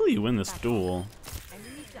 Luckily you win this duel.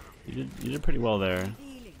 You did pretty well there.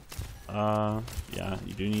 Yeah,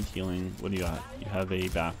 you do need healing. What do you got? You have a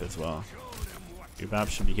BAP as well. Your BAP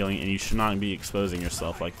should be healing, and you should not be exposing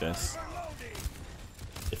yourself like this.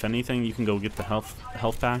 If anything, you can go get the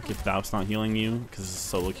health back if BAP's not healing you, because it's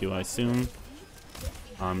solo queue, I assume.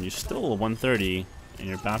 You're still 130, and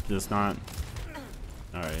your BAP does not.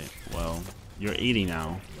 Alright, well, you're 80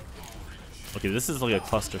 now. Okay, this is like a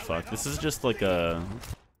clusterfuck. This is just like a.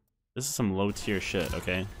 This is some low tier shit,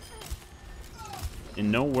 okay?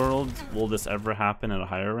 In no world will this ever happen at a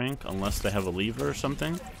higher rank unless they have a lever or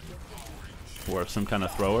something, or some kind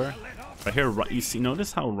of thrower. Right here, you see,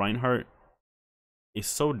 notice how Reinhardt is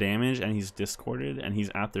so damaged and he's discorded and he's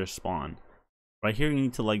at their spawn. Right here, you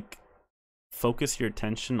need to like focus your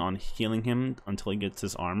attention on healing him until he gets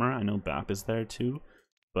his armor. I know BAP is there too,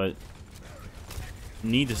 but you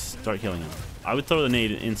need to start healing him. I would throw the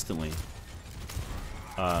nade instantly.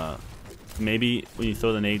 Maybe when you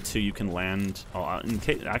throw the nade too, you can land.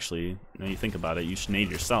 Actually, now you think about it, you should nade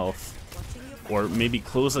yourself, or maybe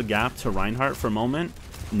close a gap to Reinhardt for a moment,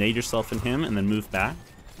 nade yourself in him, and then move back.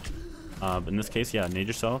 But in this case, yeah, nade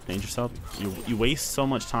yourself. You waste so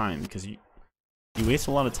much time because you waste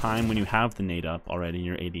a lot of time when you have the nade up already in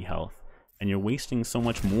your 80 health, and you're wasting so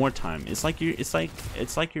much more time. It's like your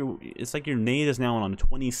nade is now on a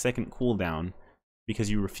 20-second cooldown because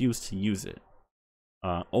you refuse to use it.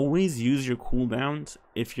 Always use your cooldowns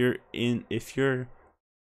if you're in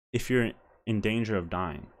danger of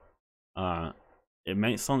dying. It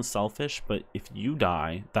might sound selfish, but if you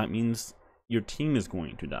die, that means your team is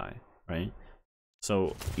going to die, right?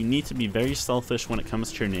 So you need to be very selfish when it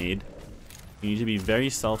comes to your nade. You need to be very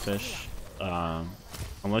selfish,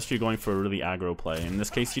 unless you're going for a really aggro play. In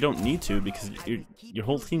this case, you don't need to because your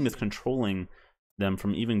whole team is controlling them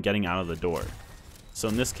from even getting out of the door. So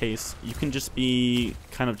in this case, you can just be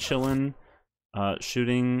kind of chilling,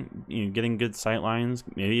 shooting, getting good sight lines,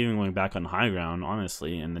 maybe even going back on high ground,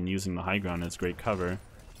 honestly, and then using the high ground as great cover.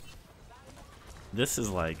 This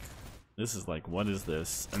is like, what is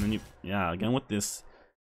this? And then yeah, again with this,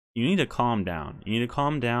 you need to calm down. You need to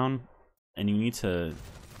calm down, and you need to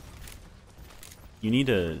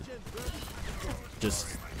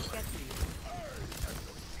just.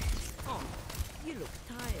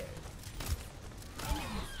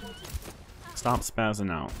 Stop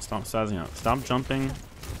spazzing out. Stop spazzing out. Stop jumping.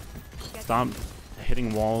 Stop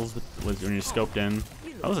hitting walls with when you're scoped in.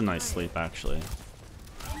 That was a nice sleep, actually.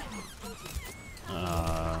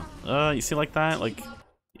 You see like that? Like,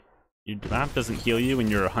 your map doesn't heal you when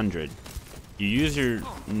you're 100. You use your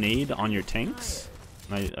nade on your tanks.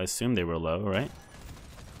 I assume they were low, right?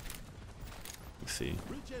 Let's see.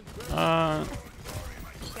 Yeah,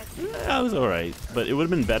 it was alright, but it would have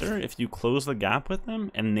been better if you close the gap with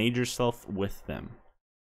them and nade yourself with them.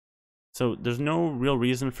 So there's no real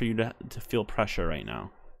reason for you to feel pressure right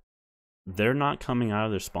now. They're not coming out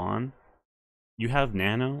of their spawn. You have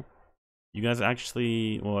nano. You guys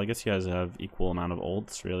actually, well, I guess you guys have equal amount of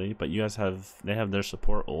ults, really, but you guys they have their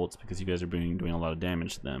support ults because you guys are doing a lot of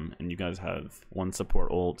damage to them, and you guys have 1 support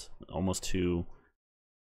ult, almost 2,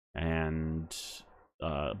 and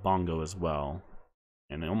bongo as well.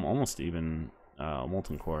 And almost even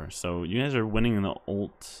molten core. So you guys are winning in the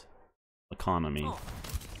ult economy. Oh,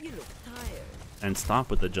 you look tired. And stop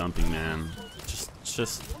with the jumping, man.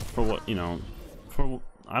 Just for what,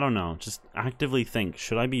 I don't know. Just actively think,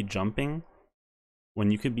 should I be jumping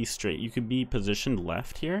when you could be straight? You could be positioned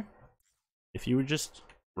left here. If you were just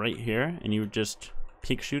right here and you were just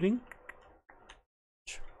peek shooting,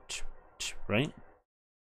 right?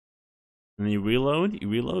 And then you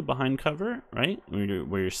reload behind cover, right?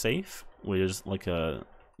 Where you're safe, where there's like a,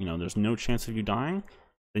 there's no chance of you dying.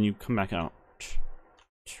 Then you come back out,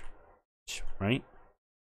 right?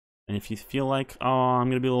 And if you feel like, oh, I'm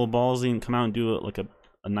gonna be a little ballsy and come out and do like a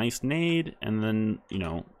nice nade, and then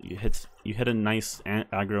you hit a nice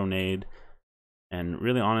aggro nade, and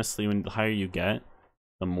really honestly, when the higher you get,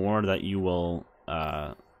 the more that you will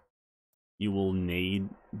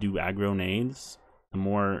do aggro nades, the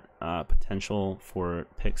more potential for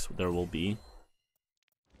picks there will be.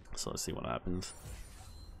 So let's see what happens.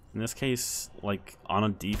 In this case, like on a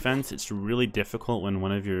defense, it's really difficult when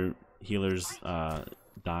one of your healers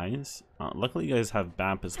dies. Luckily you guys have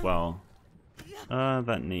BAP as well.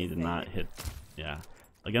 That nade did not hit. Yeah.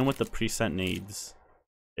 Again with the preset nades,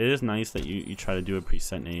 it is nice that you try to do a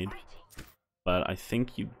preset nade, but I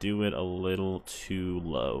think you do it a little too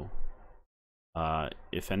low.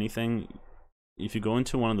 If anything, if you go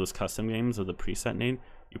into one of those custom games with the preset nade,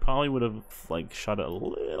 you probably would have like shot it a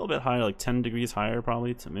little bit higher, like 10 degrees higher,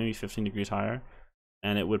 probably to maybe 15 degrees higher,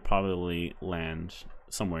 and it would probably land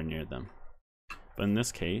somewhere near them. But in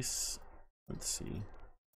this case, let's see,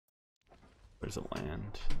 where's it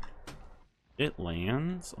land? It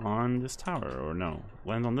lands on this tower, or no,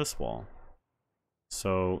 lands on this wall.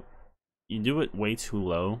 So you do it way too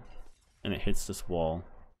low, and it hits this wall.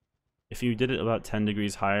 If you did it about 10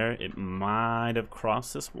 degrees higher, it might have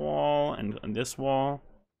crossed this wall and this wall,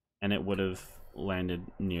 and it would have landed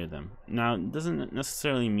near them. Now, it doesn't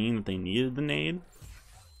necessarily mean that they needed the nade,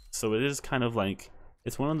 so it is kind of like,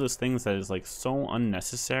 it's one of those things that is like so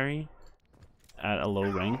unnecessary at a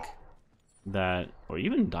low rank that, or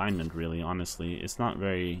even diamond really, honestly, it's not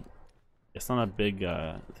a big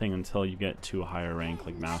thing until you get to a higher rank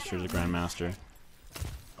like masters or grandmaster.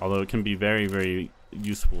 Although it can be very, very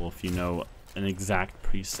useful if you know an exact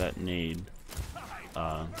preset nade,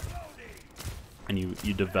 and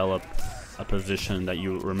you develop a position that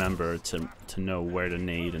you remember to know where to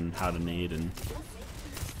nade and how to nade. And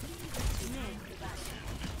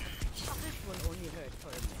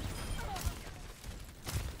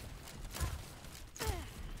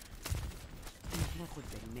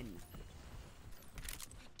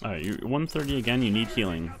alright, you're 130 again. You need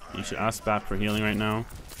healing. You should ask back for healing right now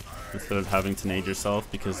instead of having to nade yourself,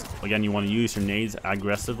 because again, you want to use your nades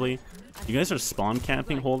aggressively. You guys are spawn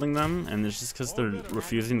camping, holding them, and it's just because they're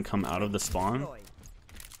refusing to come out of the spawn.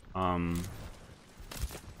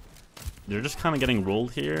 They're just kind of getting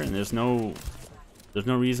rolled here, and there's no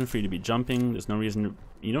reason for you to be jumping. There's no reason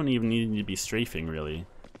you don't even need to be strafing really.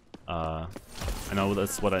 I know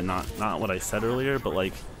that's what not what I said earlier, but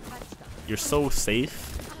like, you're so safe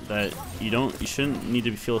that you shouldn't need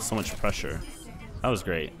to feel so much pressure. That was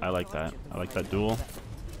great. I like that. I like that duel.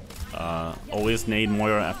 Always nade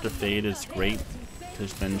Moira after Fade is great,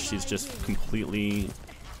 because then she's just completely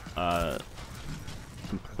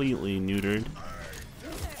neutered.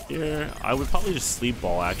 Here, I would probably just sleep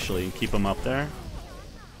ball actually and keep him up there.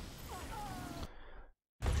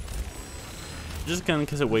 Just again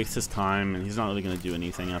because it wastes his time and he's not really going to do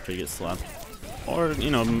anything after he gets slept. Or, you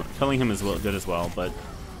know, killing him is good as well, but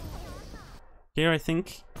here I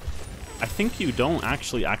think you don't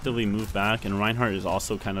actually actively move back, and Reinhardt is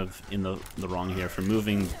also kind of in the wrong here for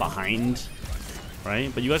moving behind,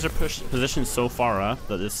 right? But you guys are positioned so far up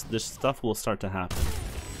that this stuff will start to happen.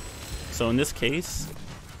 So in this case,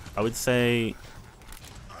 I would say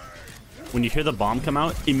when you hear the bomb come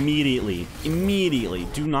out, immediately,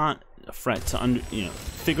 do not fret to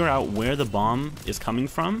figure out where the bomb is coming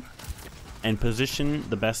from and position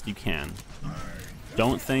the best you can.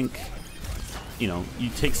 Don't think, you know, you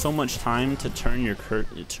take so much time to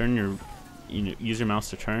use your mouse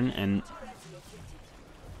to turn, and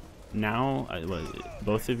now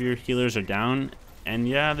both of your healers are down, and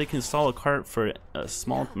yeah, they can stall a cart for a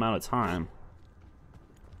small amount of time.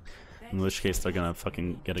 In which case they're gonna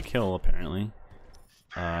fucking get a kill apparently.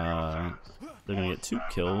 They're gonna get 2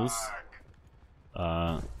 kills.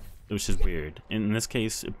 Which is weird. In this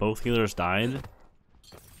case, if both healers died,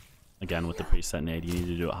 again with the preset nade, you need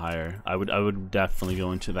to do it higher. I would definitely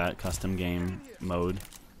go into that custom game mode.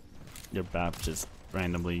 Your Bap just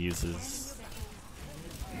randomly uses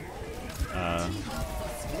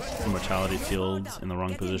immortality fields in the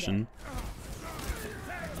wrong position.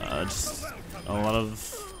 Just a lot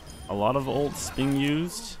of ults being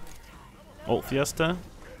used. Ult Fiesta,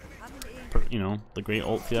 you know, the great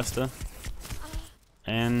Ult Fiesta.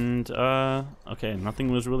 And okay,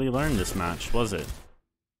 nothing was really learned this match, was it?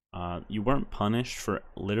 You weren't punished for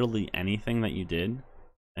literally anything that you did,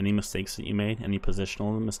 any mistakes that you made, any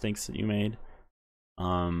positional mistakes that you made.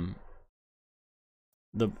 I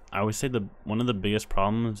would say one of the biggest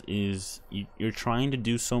problems is you're trying to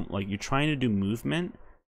do you're trying to do movement,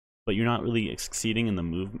 but you're not really succeeding in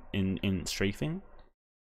the in strafing,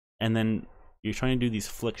 and then you're trying to do these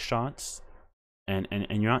flick shots, and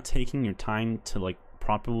you're not taking your time to like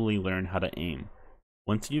properly learn how to aim.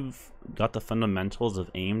 Once you've got the fundamentals of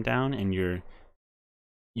aim down and you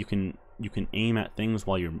can aim at things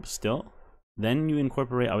while you're still, then you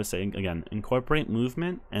incorporate, I would say again, incorporate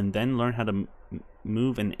movement and then learn how to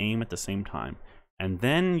move and aim at the same time. And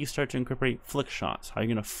then you start to incorporate flick shots. How are you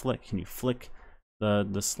gonna flick? Can you flick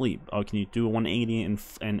the sleep? Oh, can you do a 180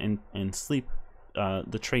 and sleep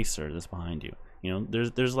the tracer that's behind you? You know,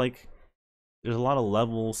 there's a lot of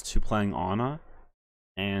levels to playing Ana,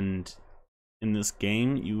 and in this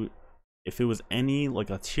game, if it was any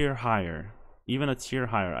like a tier higher, even a tier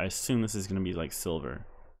higher, I assume this is gonna be like silver,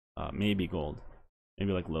 maybe gold,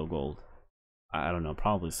 maybe like low gold. I don't know,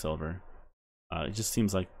 probably silver. It just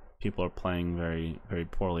seems like people are playing very, very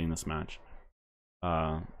poorly in this match.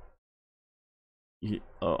 A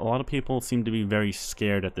lot of people seem to be very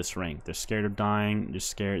scared at this rank. They're scared of dying. They're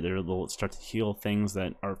scared. They'll start to heal things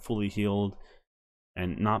that are fully healed,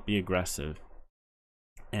 and not be aggressive,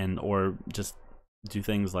 or just do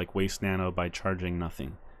things like waste nano by charging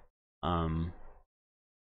nothing.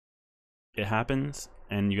 It happens,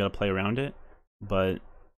 and you got to play around it. But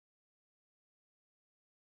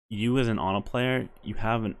you as an Ana player, you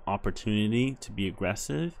have an opportunity to be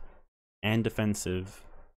aggressive and defensive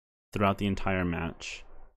throughout the entire match,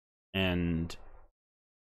 and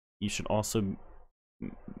you should also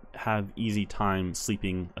have easy time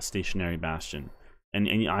sleeping a stationary Bastion. And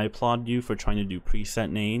I applaud you for trying to do preset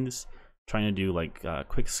nades, trying to do like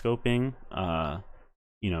quick scoping,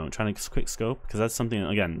 you know, trying to quick scope, because that's something,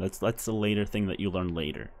 again, that's a later thing that you learn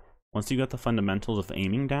later. Once you got the fundamentals of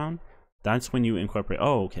aiming down, that's when you incorporate,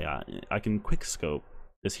 oh, okay, I can quick scope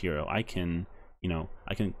this hero. I can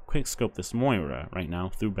quick scope this Moira right now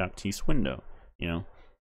through Baptiste window. You know,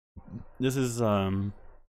 this is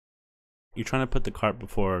you're trying to put the cart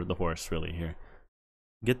before the horse really here.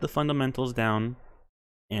 Get the fundamentals down,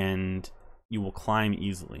 and you will climb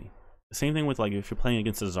easily. The same thing with like if you're playing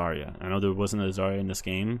against a Zarya. I know there wasn't a Zarya in this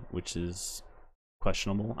game, which is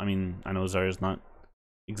questionable. I mean, I know Zarya's not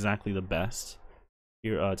exactly the best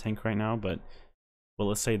here tank right now, but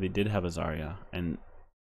let's say they did have a Zarya, and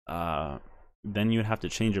then you would have to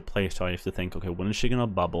change your play style. You have to think, okay, when is she gonna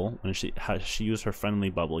bubble? Has she used her friendly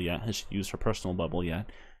bubble yet? Has she used her personal bubble yet?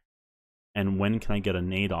 And when can I get a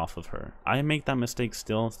nade off of her? I make that mistake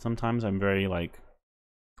still. Sometimes I'm very like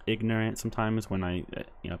ignorant sometimes when I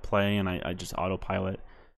play, and I just autopilot,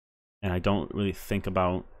 and I don't really think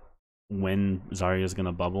about when Zarya is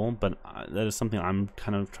gonna bubble. But that is something I'm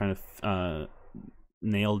kind of trying to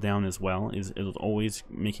nailed down as well is always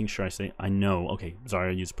making sure I say, I know, okay,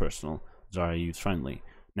 Zarya used personal, Zarya used friendly.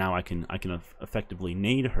 Now I can effectively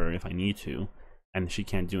nade her if I need to, and she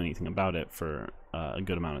can't do anything about it for a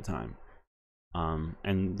good amount of time.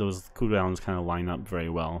 And those cooldowns kind of line up very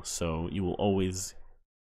well, so you will always,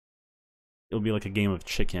 it'll be like a game of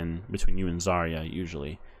chicken between you and Zarya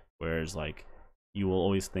usually, whereas like you will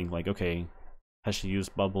always think like, okay, has she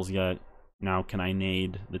used bubbles yet? Now can I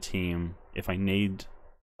nade the team? If I nade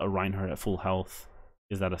a Reinhardt at full health,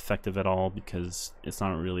 is that effective at all? Because it's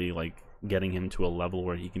not really like getting him to a level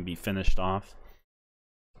where he can be finished off.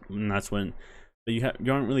 And that's when, but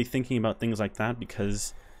you aren't really thinking about things like that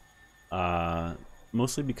because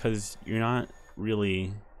mostly because you're not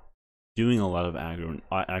really doing a lot of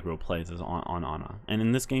aggro plays on Ana, and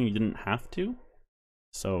in this game you didn't have to.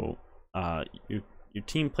 So your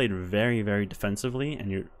team played very, very defensively,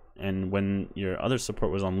 and when your other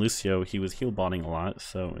support was on Lucio, he was heal botting a lot,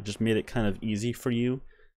 so it just made it kind of easy for you.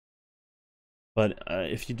 But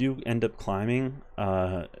if you do end up climbing,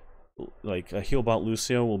 like a heal bot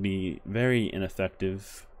Lucio will be very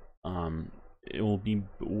ineffective. It will be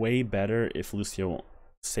way better if Lucio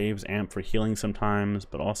saves amp for healing sometimes,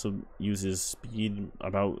 but also uses speed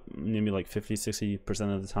about maybe like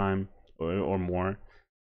 50-60% of the time or more.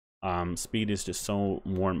 Speed is just so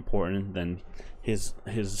more important than his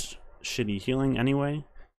shitty healing anyway,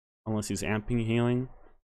 unless he's amping healing.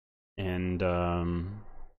 And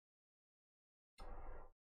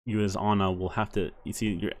you as Ana will have to, you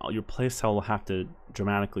see, your playstyle will have to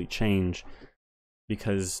dramatically change,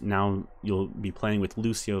 because now you'll be playing with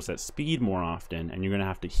Lucios at speed more often, and you're gonna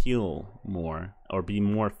have to heal more, or be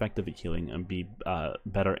more effective at healing, and be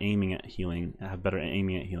better aiming at healing, have better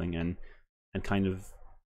aiming at healing, and kind of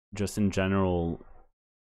just in general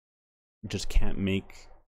just can't make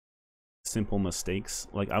simple mistakes.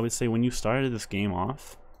 Like I would say when you started this game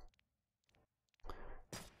off,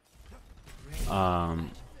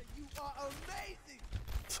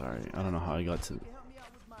 sorry, I don't know how I got to.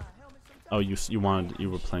 Oh, you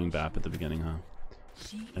were playing Bap at the beginning, huh?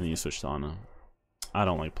 And then you switched to Ana. I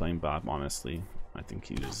don't like playing Bap, honestly. I think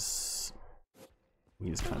he's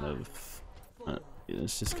kind of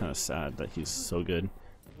it's just kind of sad that he's so good.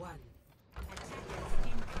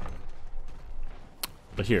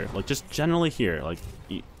 But here, like just generally here, like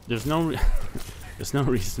there's no there's no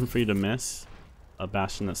reason for you to miss a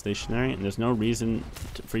Bastion that's stationary, and there's no reason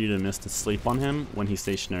for you to miss to sleep on him when he's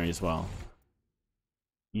stationary as well.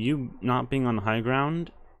 You not being on high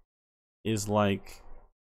ground is like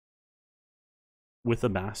with a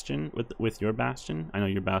Bastion, with your Bastion. I know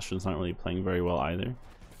your Bastion's not really playing very well either,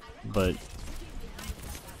 but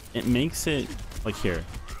it makes it like here.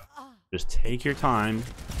 Just take your time.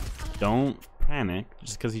 Don't panic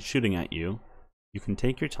just because he's shooting at you. You can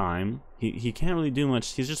take your time. He can't really do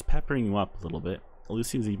much. He's just peppering you up a little bit.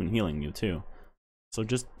 Lucio's even healing you too. So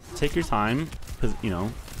just take your time, because you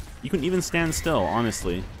know you can even stand still,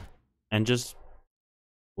 honestly, and just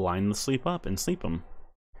line the sleep up and sleep him.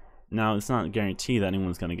 Now it's not a guarantee that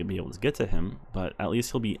anyone's gonna be able to get to him, but at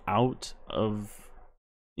least he'll be out of,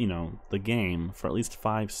 you know, the game for at least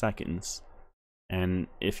 5 seconds. And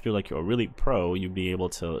if you're like a really pro, you'd be able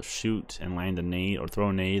to shoot and land a nade, or throw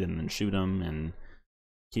a nade and then shoot him and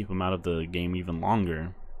keep him out of the game even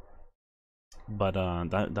longer. But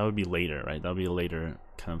that would be later, right? That would be a later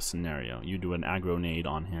kind of scenario. You do an aggro nade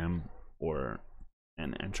on him, or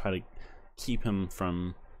and try to keep him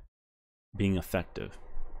from being effective.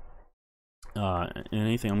 And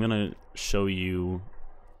anything, I'm gonna show you.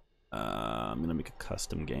 I'm gonna make a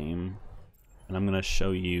custom game, and I'm gonna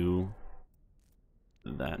show you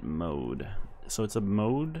that mode. So it's a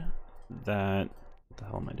mode that, what the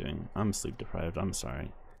hell am I doing? I'm sleep deprived, I'm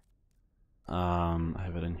sorry. I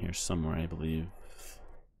have it in here somewhere, I believe.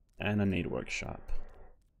 Ana Nade Workshop.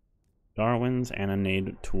 Darwin's Ana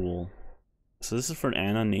Nade tool. So this is for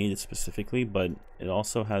Ana Nade specifically, but it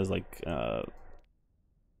also has like I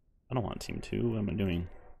don't want team 2. What am I doing?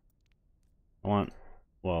 I want,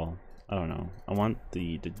 well, I don't know. I want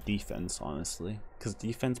the defense, honestly, because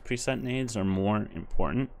defense preset nades are more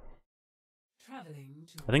important.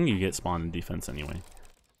 I think you get spawned in defense anyway.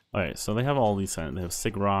 Alright, so they have all these. They have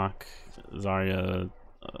Sigrock, Zarya,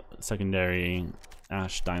 secondary,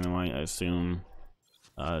 Ash Dynamite, I assume,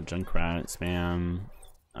 Junkrat, Spam.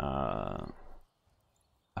 I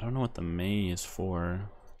don't know what the Mei is for.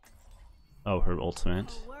 Oh, her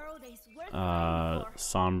ultimate.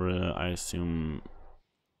 Sombra, I assume.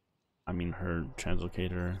 I mean her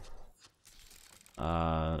translocator.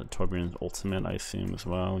 Torbjorn's ultimate, I assume as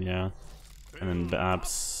well. Yeah, and then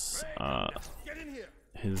Babs.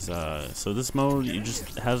 His so this mode, you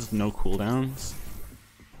just has no cooldowns.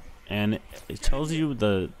 and it tells you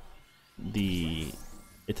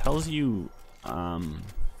it tells you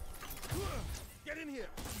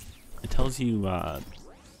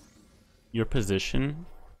your position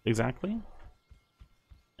exactly,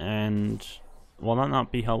 and while that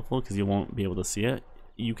not be helpful because you won't be able to see it,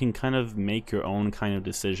 you can kind of make your own kind of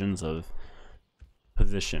decisions of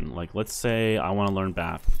position. Like, let's say I want to learn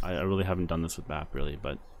BAP. I really haven't done this with BAP really,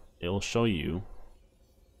 but it'll show you,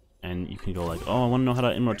 and you can go like, oh, I want to know how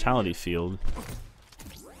to immortality field.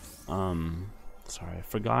 Sorry, I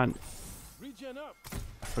forgot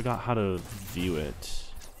how to view it.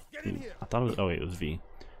 I thought it was, oh wait, it was V.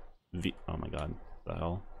 Oh my god, what the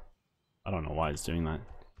hell? I don't know why it's doing that.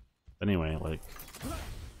 But anyway, like,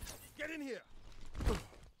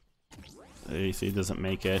 you see it doesn't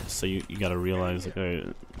make it, so you gotta realize, okay,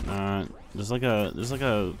 there's like a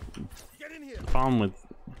the problem with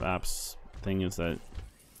BAP's thing is that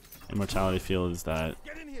immortality field is that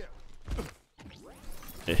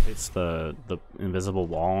it hits the invisible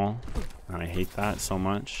wall, and I hate that so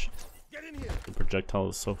much. The projectile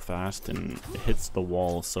is so fast and it hits the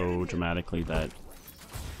wall so dramatically that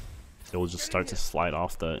it will just start to slide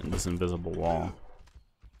off this invisible wall.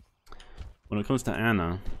 When it comes to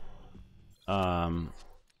Ana, I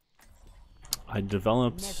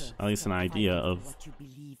developed at least an idea of,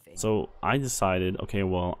 so I decided, okay,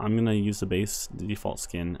 well, I'm gonna use the default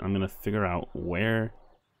skin, I'm gonna figure out where,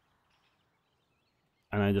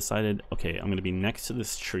 and I decided, okay, I'm gonna be next to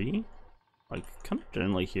this tree, like kind of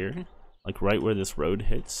generally here, like right where this road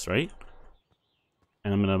hits, right?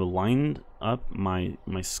 And I'm gonna line up my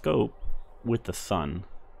scope with the sun.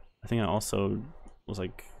 I think I also was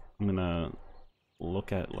like, I'm gonna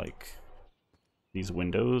look at like these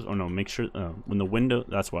windows, or no, make sure when the window,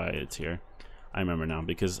 that's why it's here. I remember now,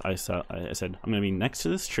 because I said I'm gonna be next to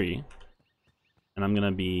this tree, and I'm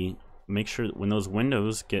gonna make sure that when those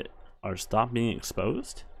windows stop being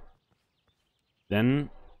exposed,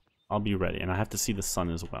 then I'll be ready, and I have to see the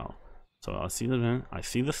sun as well. So I see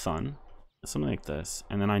the sun, something like this,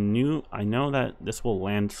 and then I know that this will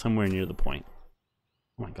land somewhere near the point.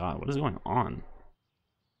 Oh my god, what is going on?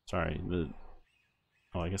 Sorry,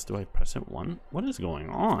 oh, I guess, do I press it one? What is going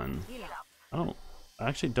on? I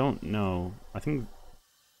actually don't know. I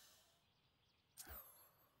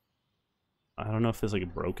don't know if it's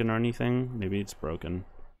like broken or anything. Maybe it's broken.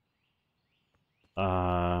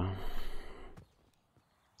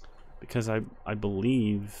 Because I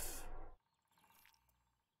believe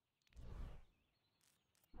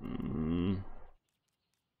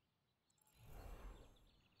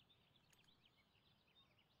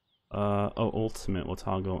oh, ultimate will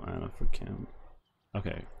toggle Ana for cam.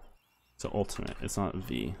 Okay, so ultimate, it's not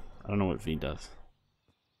V. I don't know what V does,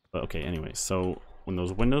 but okay, anyway, so when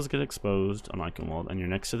those windows get exposed on Eichenwald and you're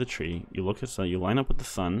next to the tree, you look at the sun, you line up with the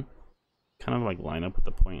sun, kind of like line up with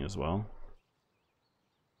the point as well,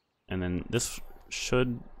 and then this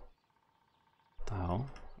should, what the hell?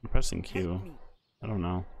 I'm pressing Q. I don't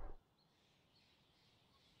know.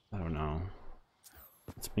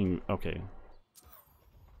 It's being, okay.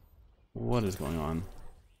 What is going on?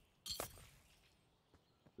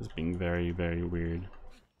 It's being very, very weird.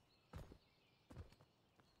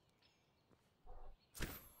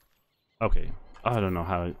 Okay, I don't know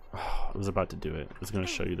how I was about to do it. It's gonna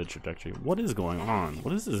show you the trajectory. What is going on?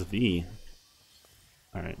 What is this V?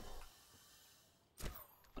 Alright.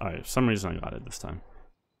 Alright, for some reason I got it this time.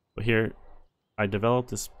 But here, I developed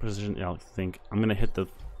this precision. Yeah, I think I'm gonna hit the,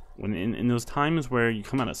 when in those times where you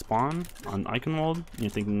come out of spawn on Eichenwald, and you're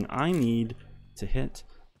thinking, I need to hit,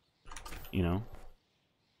 you know.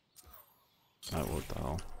 Oh, what the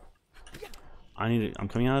hell? I'm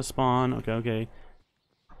coming out of spawn. Okay.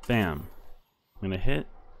 Bam. I'm gonna hit.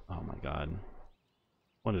 Oh my god.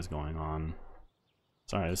 What is going on?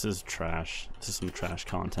 Sorry, this is trash. This is some trash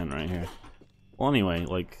content right here. Well, anyway,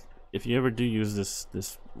 like, if you ever do use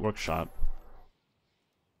this workshop,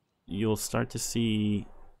 you'll start to see,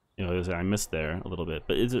 you know, I missed there a little bit,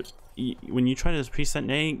 but when you try to preset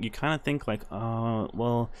nade, you kind of think like,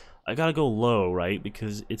 well, I gotta go low, right?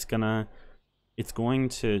 Because it's going to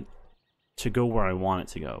go where I want it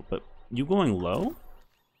to go. But you going low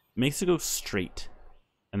makes it go straight,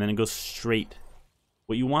 and then it goes straight.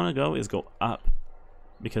 What you want to go is go up,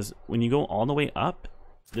 because when you go all the way up,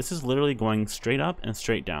 this is literally going straight up and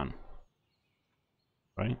straight down,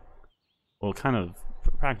 right? Well, kind of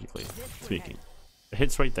practically speaking. It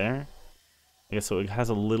hits right there. I guess so it has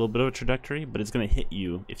a little bit of a trajectory, but it's gonna hit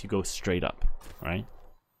you if you go straight up, right?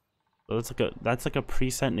 So that's like a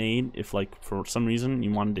preset nade if, like, for some reason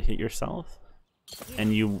you wanted to hit yourself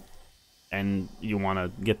and you want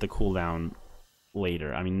to get the cooldown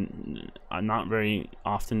later. I mean, not very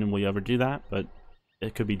often will you ever do that, but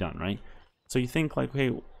it could be done, right? So you think like,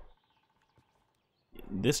 hey,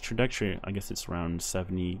 this trajectory, I guess it's around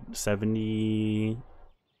 70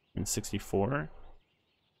 and 64,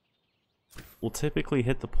 will typically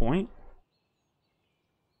hit the point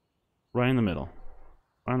right in the middle,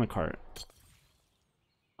 right on the cart.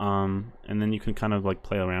 And then you can kind of like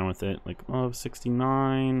play around with it, like, oh,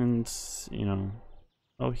 69, and you know,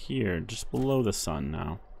 oh, here, just below the sun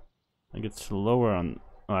now. Like it's lower on,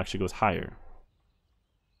 oh, actually goes higher.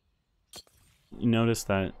 You notice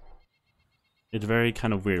that it's very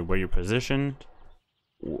kind of weird where you're positioned,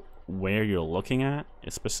 where you're looking at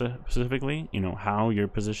specifically, you know, how you're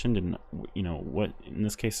positioned, and you know what, in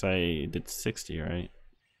this case I did 60, right?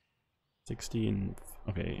 60 and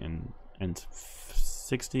okay, and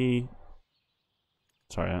 60.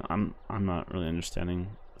 Sorry, I'm not really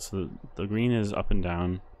understanding. So the green is up and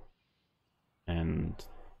down, and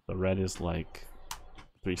the red is like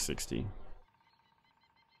 360.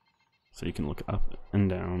 So you can look up and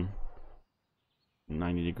down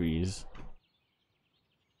 90 degrees.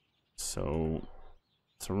 So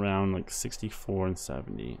it's around like 64 and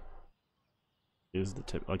 70 is the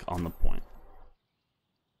tip, like on the point.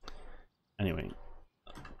 Anyway,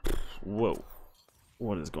 whoa,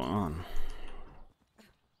 what is going on?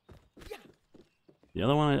 The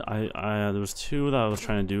other one, I there was two that I was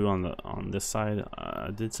trying to do on this side. I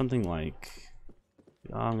did something like,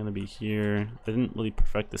 oh, I'm gonna be here. I didn't really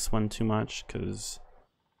perfect this one too much because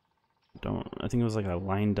I think it was like I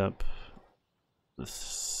lined up the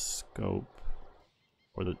scope,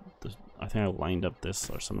 or I think I lined up this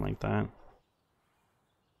or something like that,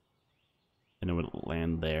 and it would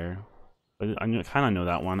land there. But I kind of know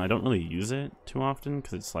that one. I don't really use it too often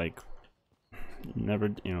because it's like never,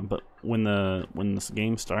 you know. But when this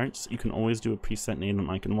game starts, you can always do a preset nade on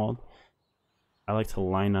Eichenwald. I like to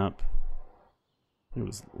line up. It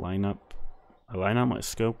was line up. I line up my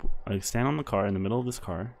scope. I stand on the car in the middle of this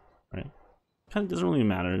car, right? Kind of doesn't really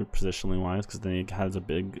matter positionally wise because then it has a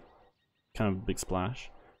big, kind of big splash.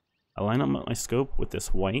 I line up my scope with this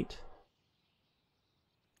white.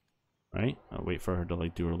 Right? I'll wait for her to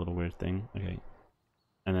like do her little weird thing. Okay.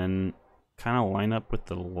 And then kind of line up with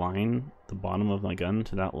the line, the bottom of my gun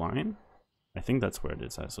to that line. I think that's where it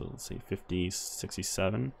is at. So let's say 50,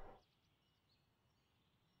 67.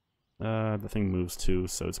 The thing moves too,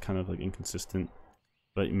 so it's kind of like inconsistent.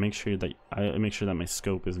 But make sure that I make sure that my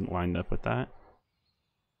scope isn't lined up with that.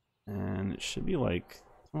 And it should be like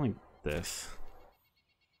something like this.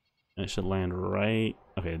 And it should land right.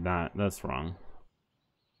 Okay, that's wrong.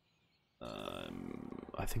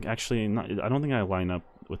 I think actually not. I don't think I line up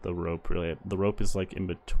with the rope really. The rope is like in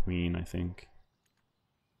between, I think.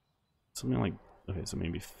 Something like, okay, so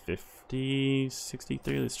maybe 50,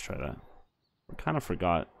 63. Let's try that. I kind of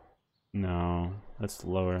forgot. No, that's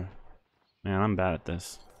lower. Man, I'm bad at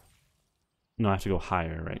this. No, I have to go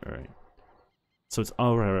higher, right. So it's,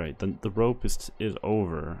 oh, right. The rope is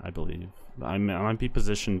over, I believe. I might be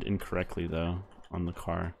positioned incorrectly though on the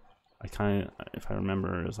car. I kind of, if I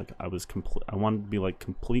remember, it was like I wanted to be like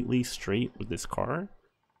completely straight with this car,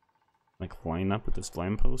 like line up with this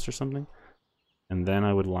lamppost or something, and then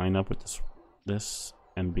I would line up with this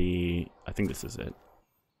and be. I think this is it.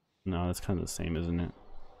 No, that's kind of the same, isn't it?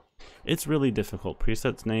 It's really difficult.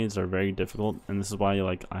 Presets nades are very difficult, and this is why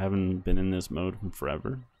like I haven't been in this mode in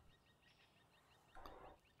forever.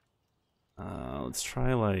 Let's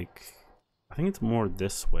try like. I think it's more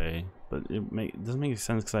this way, but it doesn't make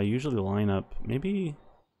sense because I usually line up. Maybe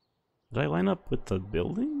did I line up with the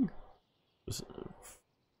building? It was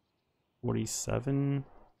 47,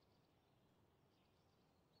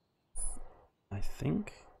 I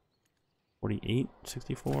think. 48,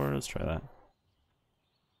 64. Let's try that.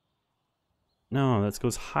 No, that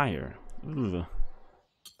goes higher. Ugh.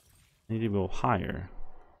 I need to go higher.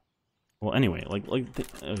 Well, anyway,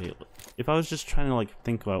 okay, if I was just trying to like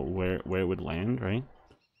think about where it would land, right?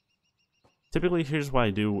 Typically, here's what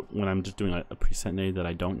I do when I'm just doing a preset nade that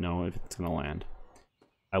I don't know if it's gonna land.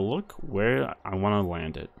 I look where I want to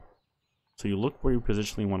land it. So you look where you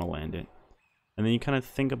positionally want to land it, and then you kind of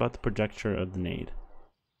think about the projector of the nade.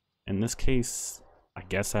 In this case, I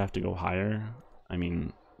guess I have to go higher. I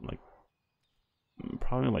mean, like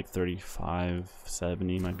probably like 35,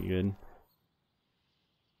 70 might be good.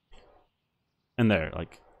 And there,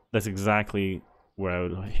 like, that's exactly where I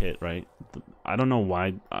would hit, right? I don't know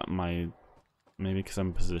why maybe because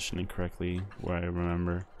I'm positioning correctly where I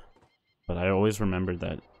remember, but I always remembered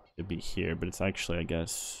that it'd be here, but it's actually, I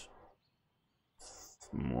guess,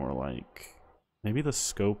 more like, maybe the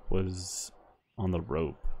scope was on the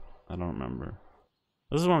rope. I don't remember.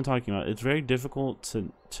 This is what I'm talking about. It's very difficult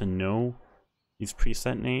to know these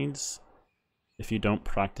preset nades if you don't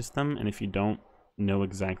practice them, and if you don't know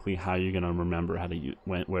exactly how you're gonna remember how to use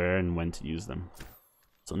where and when to use them.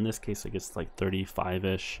 So in this case, I guess like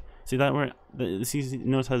 35-ish. See that where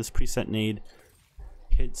notice how this preset nade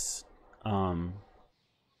hits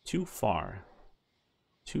too far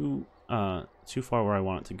where I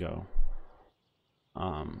want it to go.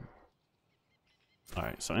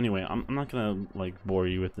 Alright, so anyway, I'm not gonna like bore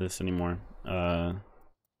you with this anymore.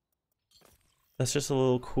 That's just a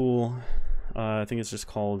little cool. I think it's just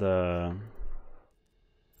called Ana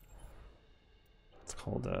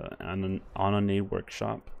Nade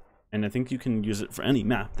Workshop, and I think you can use it for any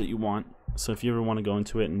map that you want. So if you ever want to go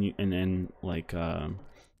into it and like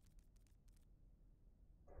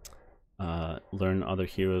learn other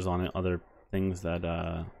heroes on it, other things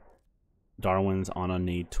that Darwin's Ana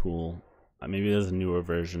Nade tool. Maybe there's a newer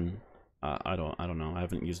version. I don't know. I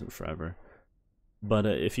haven't used it forever. But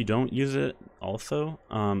if you don't use it, also,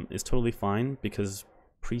 it's totally fine, because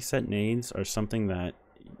preset nades are something that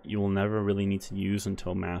you will never really need to use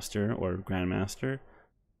until Master or Grandmaster.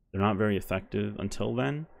 They're not very effective until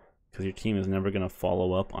then, because your team is never going to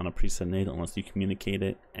follow up on a preset nade unless you communicate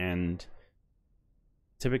it. And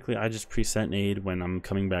typically, I just preset nade when I'm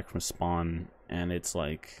coming back from spawn, and it's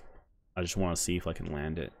like I just want to see if I can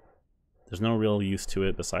land it. There's no real use to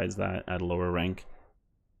it besides that at a lower rank.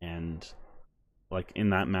 And like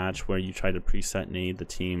in that match where you try to preset nade the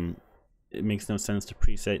team, it makes no sense to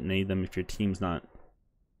preset nade them if your team's not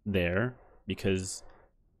there, because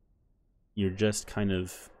you're just kind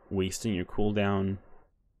of wasting your cooldown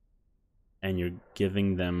and you're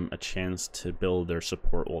giving them a chance to build their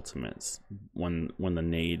support ultimates when the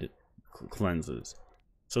nade cleanses.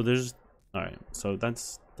 So there's alright, so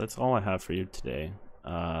that's all I have for you today.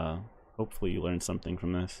 Hopefully you learned something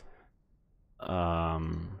from this.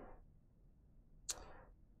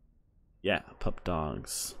 Yeah, Pup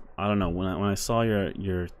Dogs. I don't know, when I saw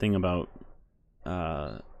your thing about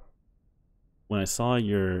when I saw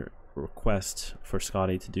your request for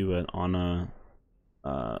Scotty to do it on a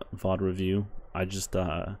VOD review, I just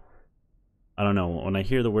I don't know, when I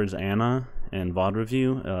hear the words Ana and VOD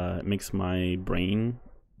review, it makes my brain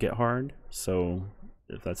get hard. So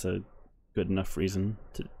if that's a good enough reason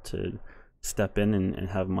to step in and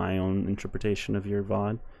have my own interpretation of your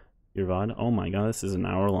VOD. Oh my god, this is an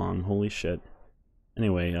hour long. Holy shit.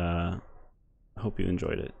 Anyway, I hope you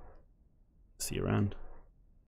enjoyed it. See you around.